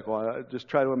hypothetical. I just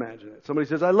try to imagine it. Somebody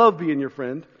says, I love being your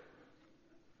friend.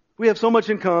 We have so much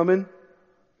in common.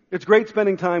 It's great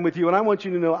spending time with you, and I want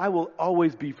you to know I will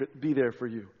always be there for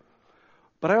you.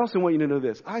 But I also want you to know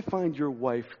this. I find your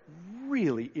wife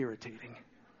really irritating.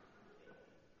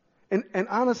 And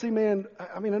honestly, man,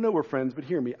 I mean, I know we're friends, but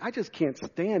hear me. I just can't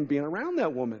stand being around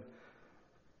that woman.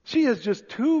 She has just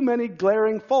too many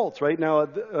glaring faults, right? Now,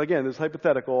 again, this is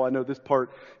hypothetical. I know this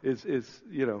part is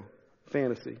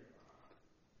fantasy.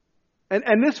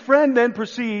 And this friend then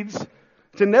proceeds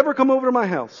to never come over to my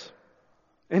house.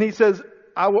 And he says,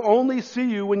 I will only see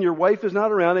you when your wife is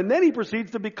not around. And then he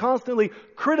proceeds to be constantly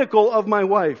critical of my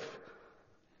wife.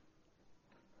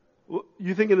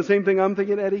 You thinking the same thing I'm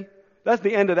thinking, Eddie? That's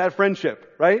the end of that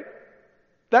friendship, right?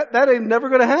 That ain't never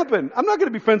going to happen. I'm not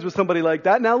going to be friends with somebody like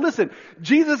that. Now listen,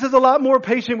 Jesus is a lot more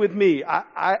patient with me.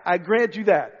 I grant you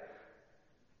that.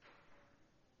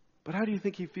 But how do you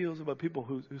think He feels about people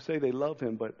who say they love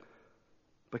Him but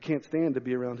but can't stand to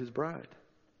be around his bride.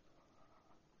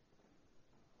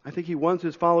 I think he wants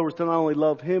his followers to not only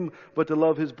love him, but to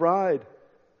love his bride.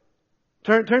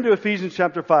 Turn to Ephesians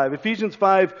chapter 5. Ephesians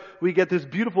 5, we get this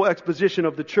beautiful exposition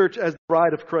of the church as the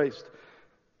bride of Christ.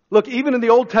 Look, even in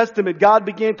the Old Testament, God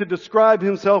began to describe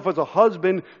himself as a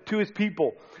husband to his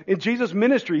people. In Jesus'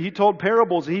 ministry, he told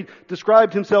parables. He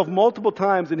described himself multiple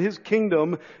times in his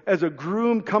kingdom as a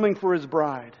groom coming for his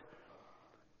bride.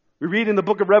 We read in the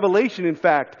book of Revelation, in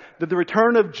fact, that the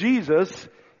return of Jesus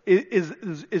is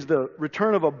the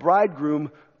return of a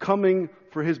bridegroom coming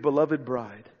for his beloved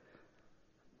bride.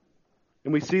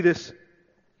 And we see this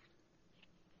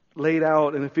laid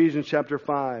out in Ephesians chapter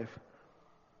 5.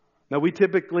 Now, we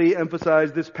typically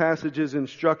emphasize this passage's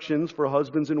instructions for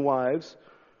husbands and wives,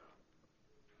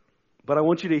 but I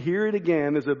want you to hear it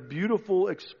again as a beautiful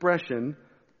expression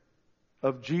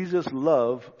of Jesus'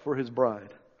 love for his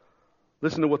bride.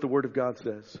 Listen to what the Word of God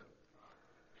says.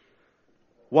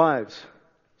 Wives,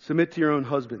 submit to your own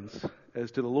husbands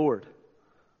as to the Lord.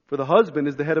 For the husband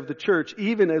is the head of the church,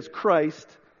 even as Christ...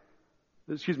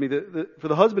 for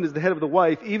the husband is the head of the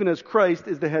wife, even as Christ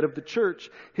is the head of the church,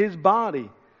 his body,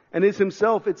 and is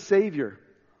himself its Savior.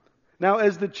 Now,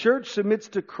 as the church submits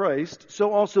to Christ,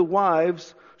 so also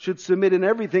wives should submit in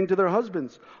everything to their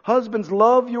husbands. Husbands,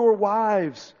 love your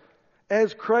wives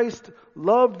as Christ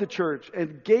loved the church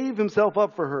and gave himself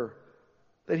up for her,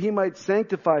 that he might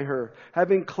sanctify her,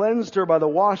 having cleansed her by the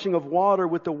washing of water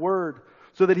with the word,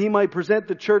 so that he might present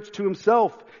the church to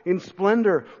himself in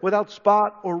splendor, without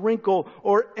spot or wrinkle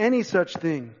or any such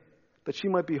thing, that she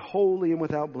might be holy and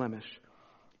without blemish.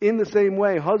 In the same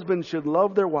way, husbands should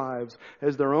love their wives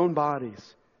as their own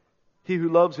bodies. He who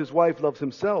loves his wife loves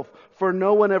himself. For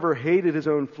no one ever hated his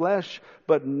own flesh,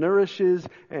 but nourishes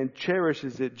and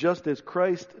cherishes it, just as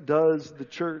Christ does the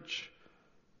church,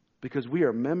 because we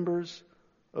are members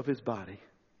of his body.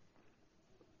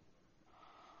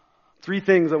 Three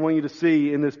things I want you to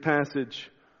see in this passage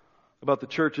about the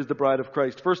church as the bride of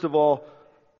Christ. First of all,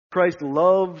 Christ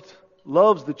loves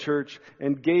the church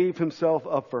and gave himself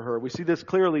up for her. We see this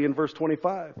clearly in verse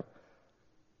 25.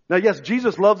 Now, yes,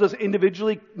 Jesus loves us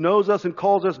individually, knows us and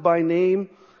calls us by name,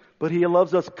 but he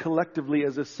loves us collectively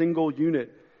as a single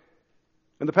unit.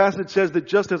 And the passage says that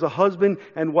just as a husband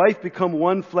and wife become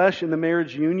one flesh in the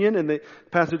marriage union, and the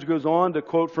passage goes on to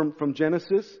quote from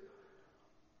Genesis.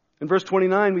 In verse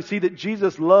 29, we see that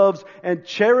Jesus loves and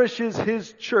cherishes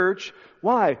his church.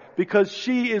 Why? Because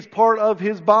she is part of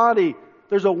his body.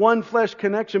 There's a one flesh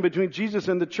connection between Jesus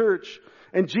and the church.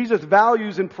 And Jesus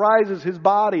values and prizes his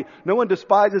body. No one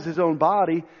despises his own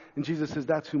body. And Jesus says,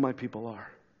 that's who my people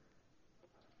are.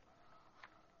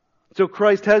 So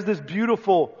Christ has this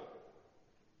beautiful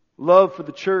love for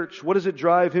the church. What does it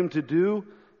drive him to do?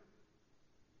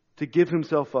 To give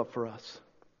himself up for us.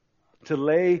 To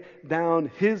lay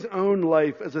down his own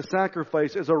life as a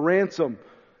sacrifice, as a ransom.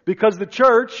 Because the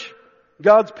church,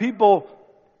 God's people,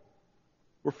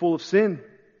 were full of sin,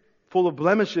 full of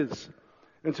blemishes.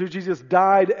 And so Jesus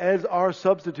died as our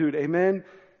substitute. Amen?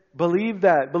 Believe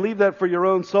that. Believe that for your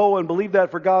own soul, and believe that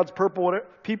for God's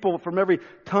people from every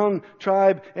tongue,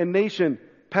 tribe, and nation,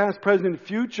 past, present, and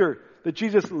future. That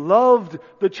Jesus loved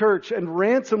the church and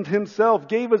ransomed himself,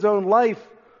 gave his own life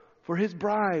for his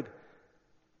bride.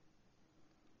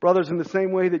 Brothers, in the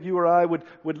same way that you or I would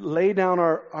lay down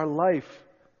our life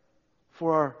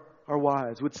for our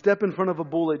wives, would step in front of a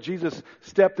bullet, Jesus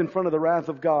stepped in front of the wrath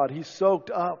of God. He soaked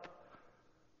up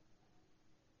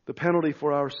the penalty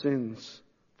for our sins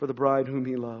for the bride whom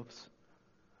he loves.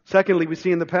 Secondly, we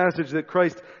see in the passage that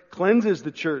Christ cleanses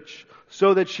the church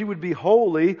so that she would be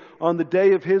holy on the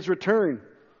day of his return.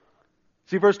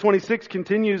 See, verse 26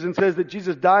 continues and says that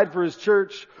Jesus died for his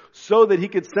church so that he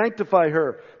could sanctify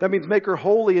her. That means make her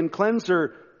holy and cleanse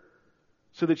her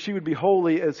so that she would be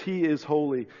holy as he is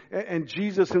holy. And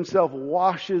Jesus himself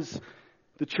washes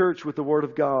the church with the word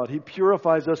of God. He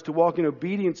purifies us to walk in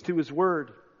obedience to his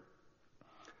word.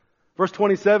 Verse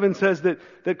 27 says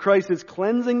that Christ is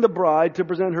cleansing the bride to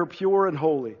present her pure and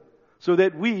holy, so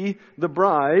that we, the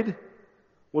bride,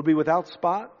 would be without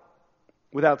spot,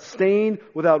 without stain,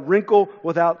 without wrinkle,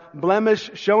 without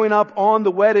blemish, showing up on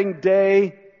the wedding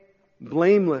day,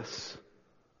 blameless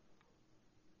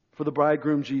for the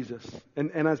bridegroom Jesus.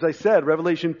 And as I said,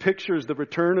 Revelation pictures the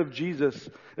return of Jesus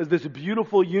as this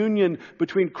beautiful union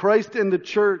between Christ and the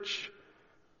church.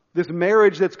 This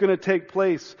marriage that's going to take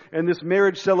place, and this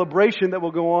marriage celebration that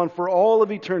will go on for all of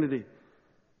eternity.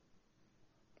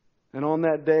 And on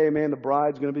that day, man, the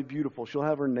bride's going to be beautiful. She'll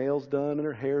have her nails done and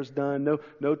her hair's done.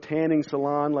 No tanning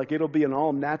salon. Like, it'll be an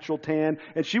all natural tan.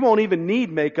 And she won't even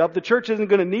need makeup. The church isn't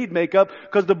going to need makeup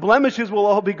because the blemishes will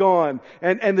all be gone.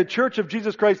 And the church of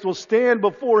Jesus Christ will stand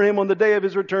before Him on the day of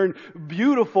His return,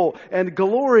 beautiful and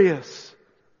glorious,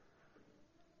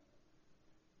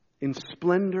 in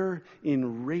splendor,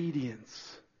 in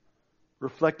radiance,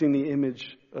 reflecting the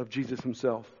image of Jesus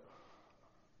Himself.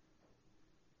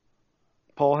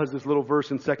 Paul has this little verse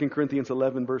in 2 Corinthians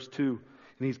 11, verse 2,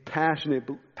 and he's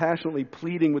passionately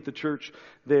pleading with the church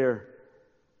there,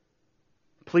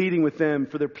 pleading with them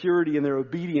for their purity and their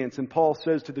obedience. And Paul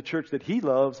says to the church that he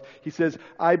loves, he says,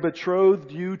 I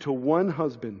betrothed you to one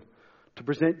husband to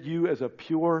present you as a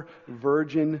pure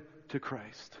virgin to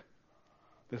Christ.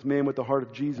 This man with the heart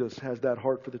of Jesus has that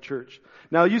heart for the church.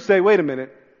 Now you say, wait a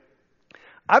minute.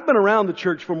 I've been around the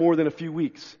church for more than a few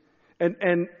weeks.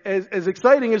 And as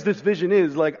exciting as this vision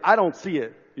is, like, I don't see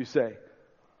it, you say.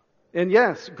 And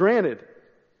yes, granted,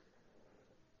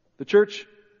 the church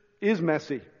is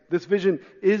messy. This vision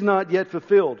is not yet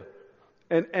fulfilled.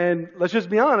 And let's just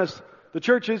be honest, the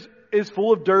church is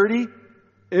full of dirty,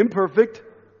 imperfect,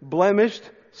 blemished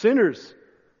sinners.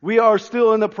 We are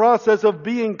still in the process of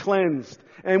being cleansed.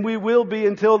 And we will be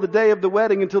until the day of the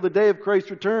wedding, until the day of Christ's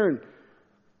return.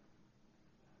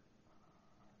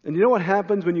 And you know what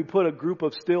happens when you put a group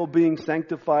of still being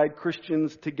sanctified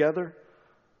Christians together?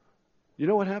 You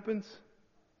know what happens?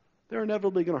 They're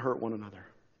inevitably going to hurt one another.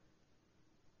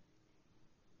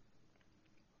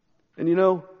 And you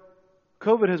know,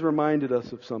 COVID has reminded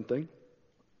us of something.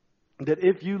 That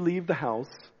if you leave the house,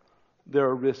 there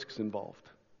are risks involved.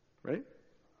 Right?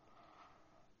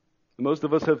 Most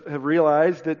of us have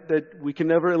realized that we can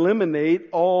never eliminate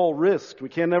all risk. We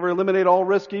can never eliminate all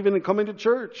risk even in coming to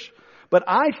church. But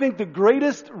I think the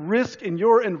greatest risk in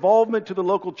your involvement to the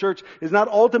local church is not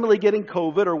ultimately getting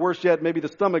COVID, or worse yet, maybe the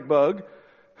stomach bug,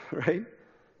 right?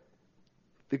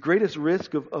 The greatest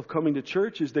risk of coming to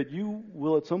church is that you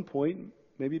will at some point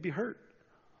maybe be hurt.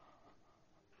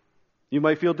 You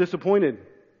might feel disappointed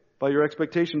by your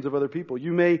expectations of other people.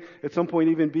 You may at some point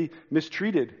even be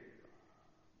mistreated,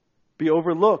 be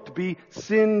overlooked, be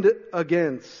sinned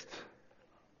against.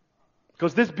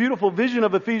 Because this beautiful vision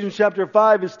of Ephesians chapter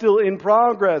 5 is still in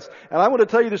progress. And I want to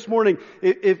tell you this morning,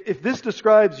 if this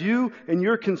describes you and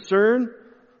your concern,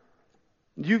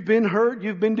 you've been hurt,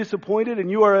 you've been disappointed,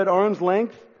 and you are at arm's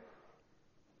length,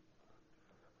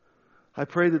 I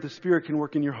pray that the Spirit can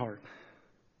work in your heart.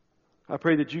 I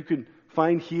pray that you can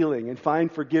find healing and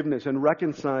find forgiveness and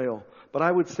reconcile. But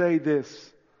I would say this.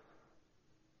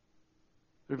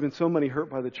 There have been so many hurt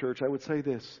by the church. I would say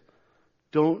this.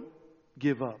 Don't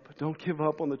give up. Don't give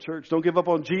up on the church. Don't give up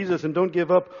on Jesus, and don't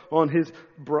give up on His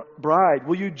bride.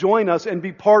 Will you join us and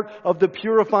be part of the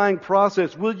purifying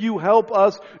process? Will you help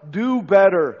us do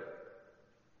better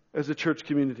as a church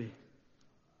community?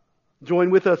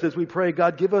 Join with us as we pray.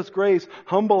 God, give us grace,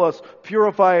 humble us,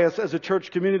 purify us as a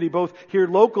church community, both here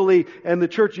locally and the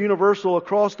church universal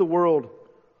across the world,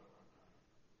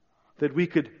 that we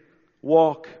could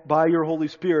walk by your Holy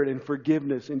Spirit in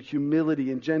forgiveness and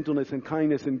humility and gentleness and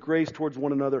kindness and grace towards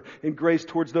one another and grace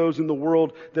towards those in the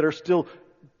world that are still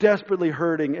desperately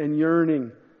hurting and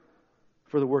yearning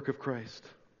for the work of Christ.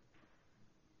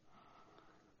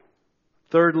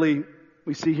 Thirdly,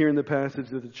 we see here in the passage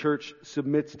that the church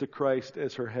submits to Christ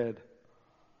as her head.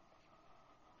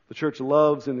 The church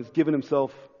loves and has given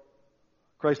Himself,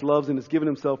 Christ loves and has given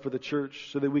Himself for the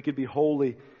church so that we could be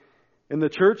holy. And the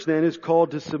church then is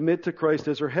called to submit to Christ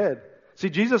as her head. See,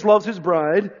 Jesus loves His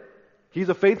bride. He's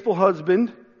a faithful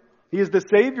husband. He is the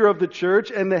Savior of the church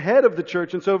and the head of the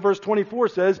church. And so verse 24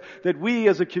 says that we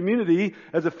as a community,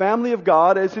 as a family of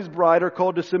God, as His bride, are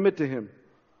called to submit to Him.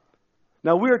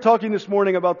 Now we are talking this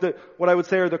morning about what I would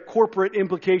say are the corporate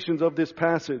implications of this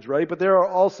passage, right? But there are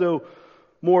also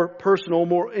more personal,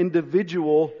 more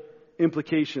individual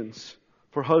implications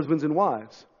for husbands and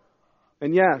wives.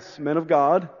 And yes, men of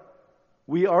God,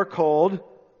 we are called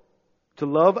to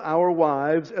love our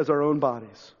wives as our own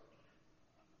bodies.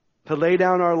 To lay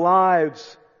down our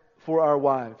lives for our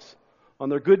wives. On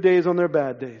their good days, on their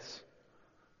bad days.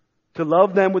 To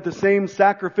love them with the same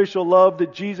sacrificial love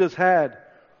that Jesus had.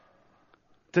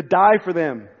 To die for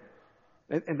them.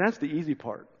 And that's the easy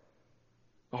part.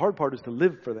 The hard part is to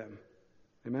live for them.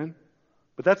 Amen?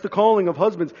 But that's the calling of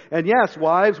husbands. And yes,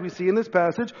 wives, we see in this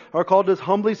passage, are called to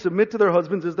humbly submit to their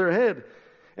husbands as their head.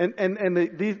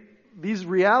 These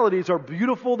realities are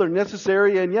beautiful, they're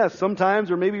necessary, and yes,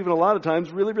 sometimes, or maybe even a lot of times,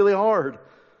 really, really hard.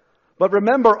 But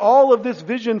remember, all of this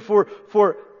vision for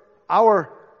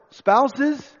our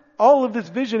spouses, all of this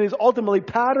vision is ultimately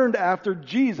patterned after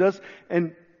Jesus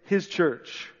and His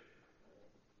church.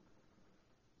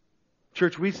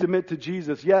 Church, we submit to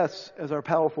Jesus, yes, as our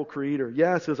powerful Creator,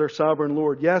 yes, as our sovereign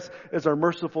Lord, yes, as our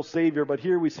merciful Savior, but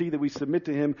here we see that we submit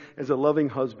to Him as a loving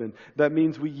husband. That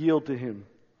means we yield to Him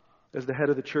as the head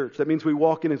of the church. That means we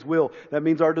walk in His will. That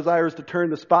means our desire is to turn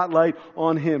the spotlight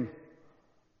on Him,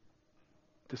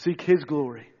 to seek His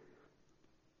glory.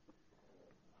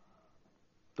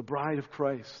 The bride of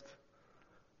Christ.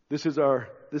 This is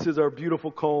our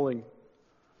beautiful calling.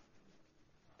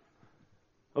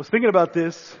 I was thinking about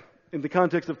this in the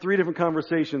context of 3 different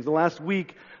conversations. The last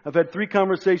week, I've had 3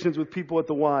 conversations with people at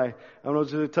the Y. I'm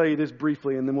just going to tell you this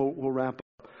briefly, and then we'll wrap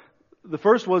up. The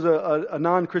first was a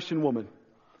non-Christian woman.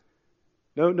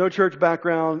 No church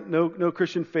background, no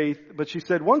Christian faith. But she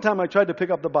said, one time I tried to pick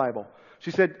up the Bible.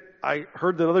 She said, I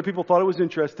heard that other people thought it was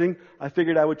interesting. I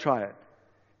figured I would try it.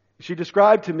 She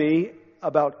described to me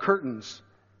about curtains.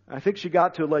 I think she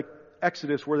got to like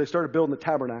Exodus where they started building the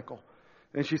tabernacle.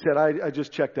 And she said, I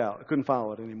just checked out. I couldn't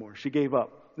follow it anymore. She gave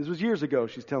up. This was years ago,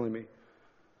 she's telling me.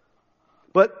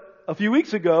 But a few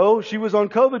weeks ago, she was on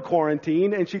COVID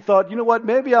quarantine and she thought, you know what,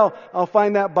 maybe I'll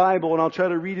find that Bible and I'll try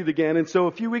to read it again. And so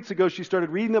a few weeks ago, she started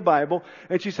reading the Bible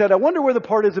and she said, I wonder where the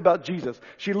part is about Jesus.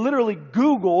 She literally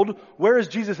Googled, where is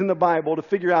Jesus in the Bible, to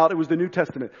figure out it was the New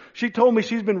Testament. She told me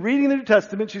she's been reading the New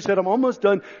Testament. She said, I'm almost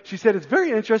done. She said, it's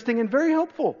very interesting and very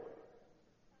helpful.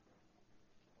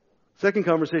 Second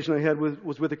conversation I had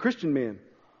was with a Christian man.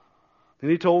 And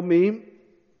he told me,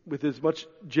 with as much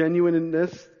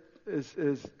genuineness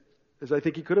as I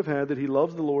think he could have had, that he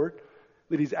loves the Lord,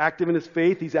 that he's active in his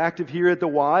faith, he's active here at the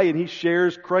Y, and he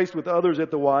shares Christ with others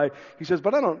at the Y. He says,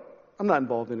 but I'm not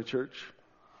involved in a church.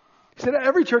 He said,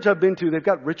 every church I've been to, they've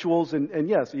got rituals, and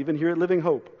yes, even here at Living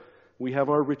Hope, we have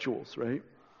our rituals, right?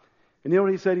 And you know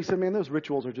what he said? He said, man, those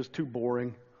rituals are just too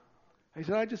boring. He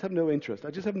said, I just have no interest.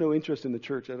 I just have no interest in the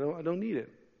church. I don't need it.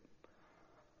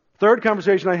 Third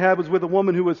conversation I had was with a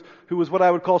woman who was what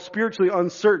I would call spiritually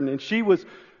uncertain. And she was,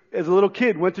 as a little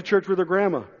kid, went to church with her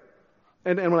grandma.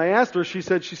 And when I asked her, she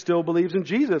said she still believes in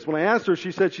Jesus. When I asked her,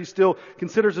 she said she still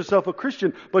considers herself a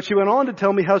Christian. But she went on to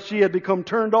tell me how she had become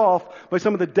turned off by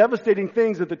some of the devastating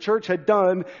things that the church had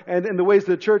done and the ways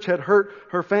the church had hurt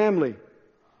her family.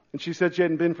 And she said she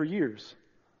hadn't been for years.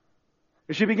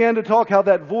 And she began to talk how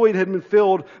that void had been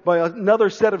filled by another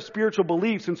set of spiritual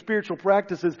beliefs and spiritual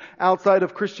practices outside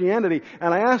of Christianity.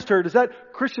 And I asked her, does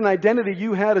that Christian identity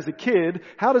you had as a kid,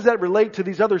 how does that relate to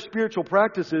these other spiritual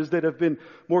practices that have been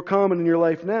more common in your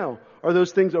life now? Are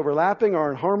those things overlapping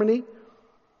or in harmony?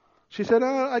 She said,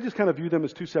 I just kind of view them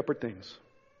as 2 separate things.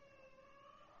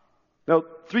 Now,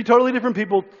 3 totally different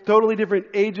people, totally different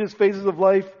ages, phases of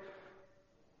life.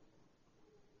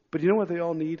 But you know what they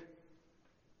all need?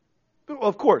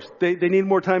 Of course, they need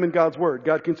more time in God's Word.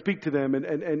 God can speak to them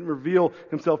and reveal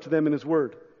Himself to them in His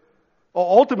Word.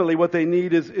 Ultimately, what they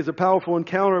need is a powerful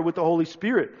encounter with the Holy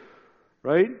Spirit,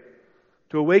 right?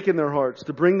 To awaken their hearts,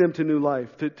 to bring them to new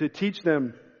life, to teach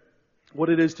them what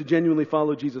it is to genuinely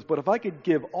follow Jesus. But if I could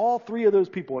give all 3 of those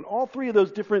people in all 3 of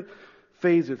those different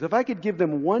phases, if I could give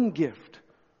them one gift,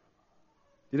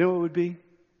 you know what it would be?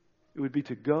 It would be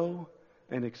to go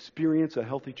and experience a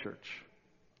healthy church.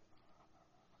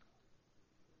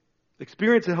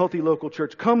 Experience a healthy local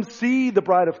church. Come see the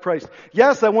bride of Christ.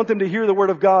 Yes, I want them to hear the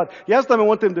Word of God. Yes, I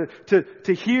want them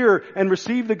to hear and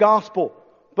receive the gospel.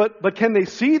 But can they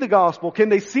see the gospel? Can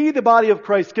they see the body of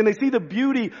Christ? Can they see the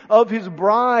beauty of His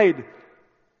bride?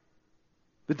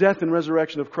 The death and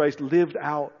resurrection of Christ lived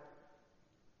out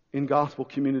in gospel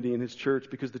community in His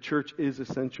church, because the church is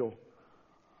essential.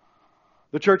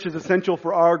 The church is essential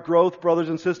for our growth, brothers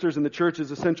and sisters, and the church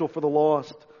is essential for the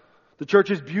lost. The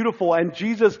church is beautiful, and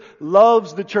Jesus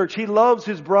loves the church. He loves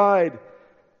His bride.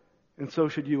 And so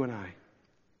should you and I.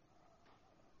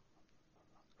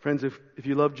 Friends, if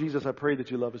you love Jesus, I pray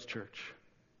that you love His church.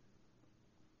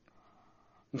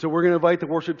 And so we're going to invite the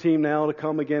worship team now to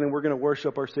come again, and we're going to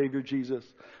worship our Savior Jesus.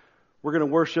 We're going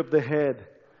to worship the head.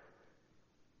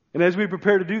 And as we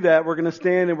prepare to do that, we're going to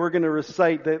stand and we're going to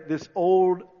recite this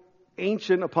old,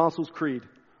 ancient Apostles' Creed.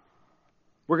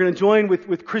 We're going to join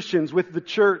with Christians, with the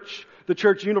church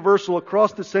universal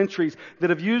across the centuries that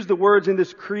have used the words in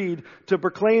this creed to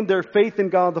proclaim their faith in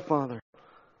God the Father,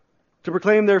 to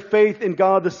proclaim their faith in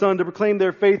God the Son, to proclaim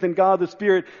their faith in God the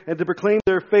Spirit, and to proclaim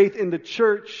their faith in the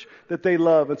church that they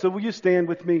love. And so will you stand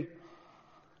with me?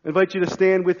 I invite you to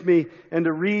stand with me and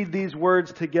to read these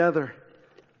words together.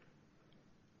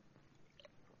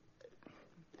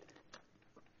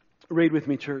 Read with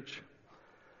me, church.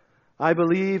 I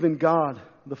believe in God,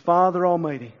 the Father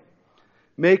Almighty,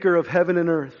 maker of heaven and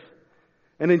earth,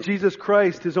 and in Jesus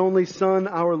Christ, His only Son,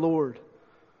 our Lord,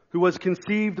 who was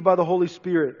conceived by the Holy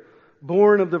Spirit,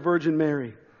 born of the Virgin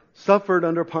Mary, suffered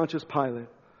under Pontius Pilate,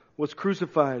 was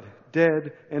crucified,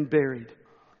 dead, and buried.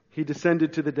 He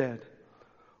descended to the dead.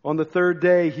 On the third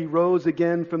day he rose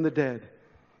again from the dead.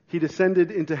 He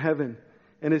descended into heaven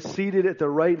and is seated at the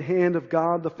right hand of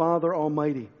God the Father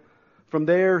Almighty. From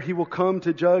there he will come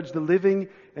to judge the living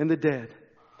and the dead.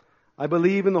 I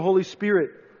believe in the Holy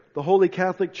Spirit, the Holy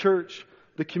Catholic Church,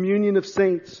 the communion of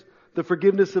saints, the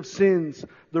forgiveness of sins,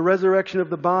 the resurrection of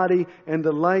the body, and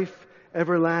the life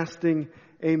everlasting.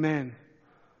 Amen.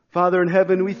 Father in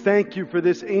heaven, we thank you for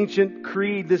this ancient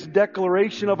creed, this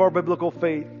declaration of our biblical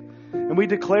faith. And we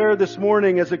declare this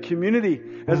morning as a community,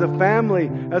 as a family,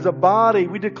 as a body,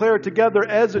 we declare together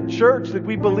as a church that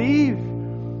we believe.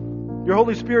 Your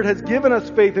Holy Spirit has given us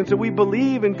faith, and so we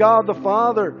believe in God the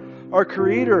Father, our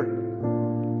Creator,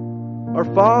 our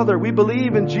Father. We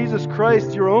believe in Jesus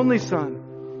Christ, your only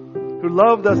Son, who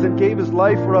loved us and gave His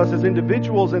life for us as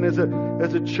individuals and as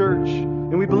a church.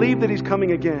 And we believe that He's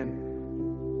coming again.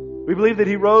 We believe that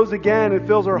He rose again and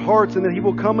fills our hearts and that He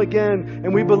will come again.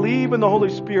 And we believe in the Holy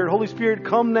Spirit. Holy Spirit,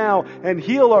 come now and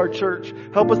heal our church.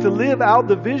 Help us to live out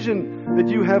the vision that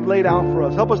you have laid out for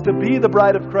us. Help us to be the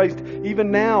bride of Christ even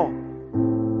now.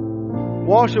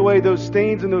 Wash away those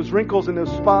stains and those wrinkles and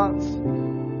those spots.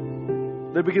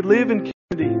 That we could live in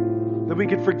community. That we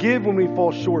could forgive when we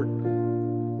fall short.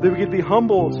 That we could be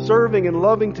humble, serving, and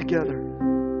loving together.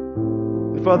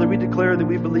 And Father, we declare that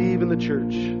we believe in the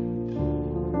church.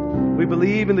 We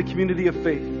believe in the community of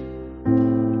faith.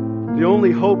 The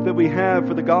only hope that we have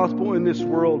for the gospel in this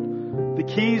world. The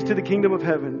keys to the kingdom of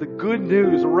heaven. The good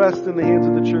news rest in the hands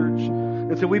of the church.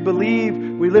 And so we believe,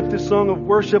 we lift this song of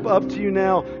worship up to you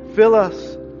now. Fill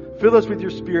us. Fill us with your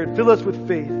Spirit. Fill us with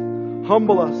faith.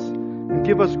 Humble us. And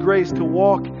give us grace to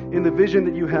walk in the vision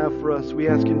that you have for us. We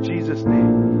ask in Jesus'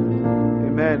 name.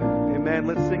 Amen. Amen.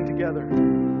 Let's sing together.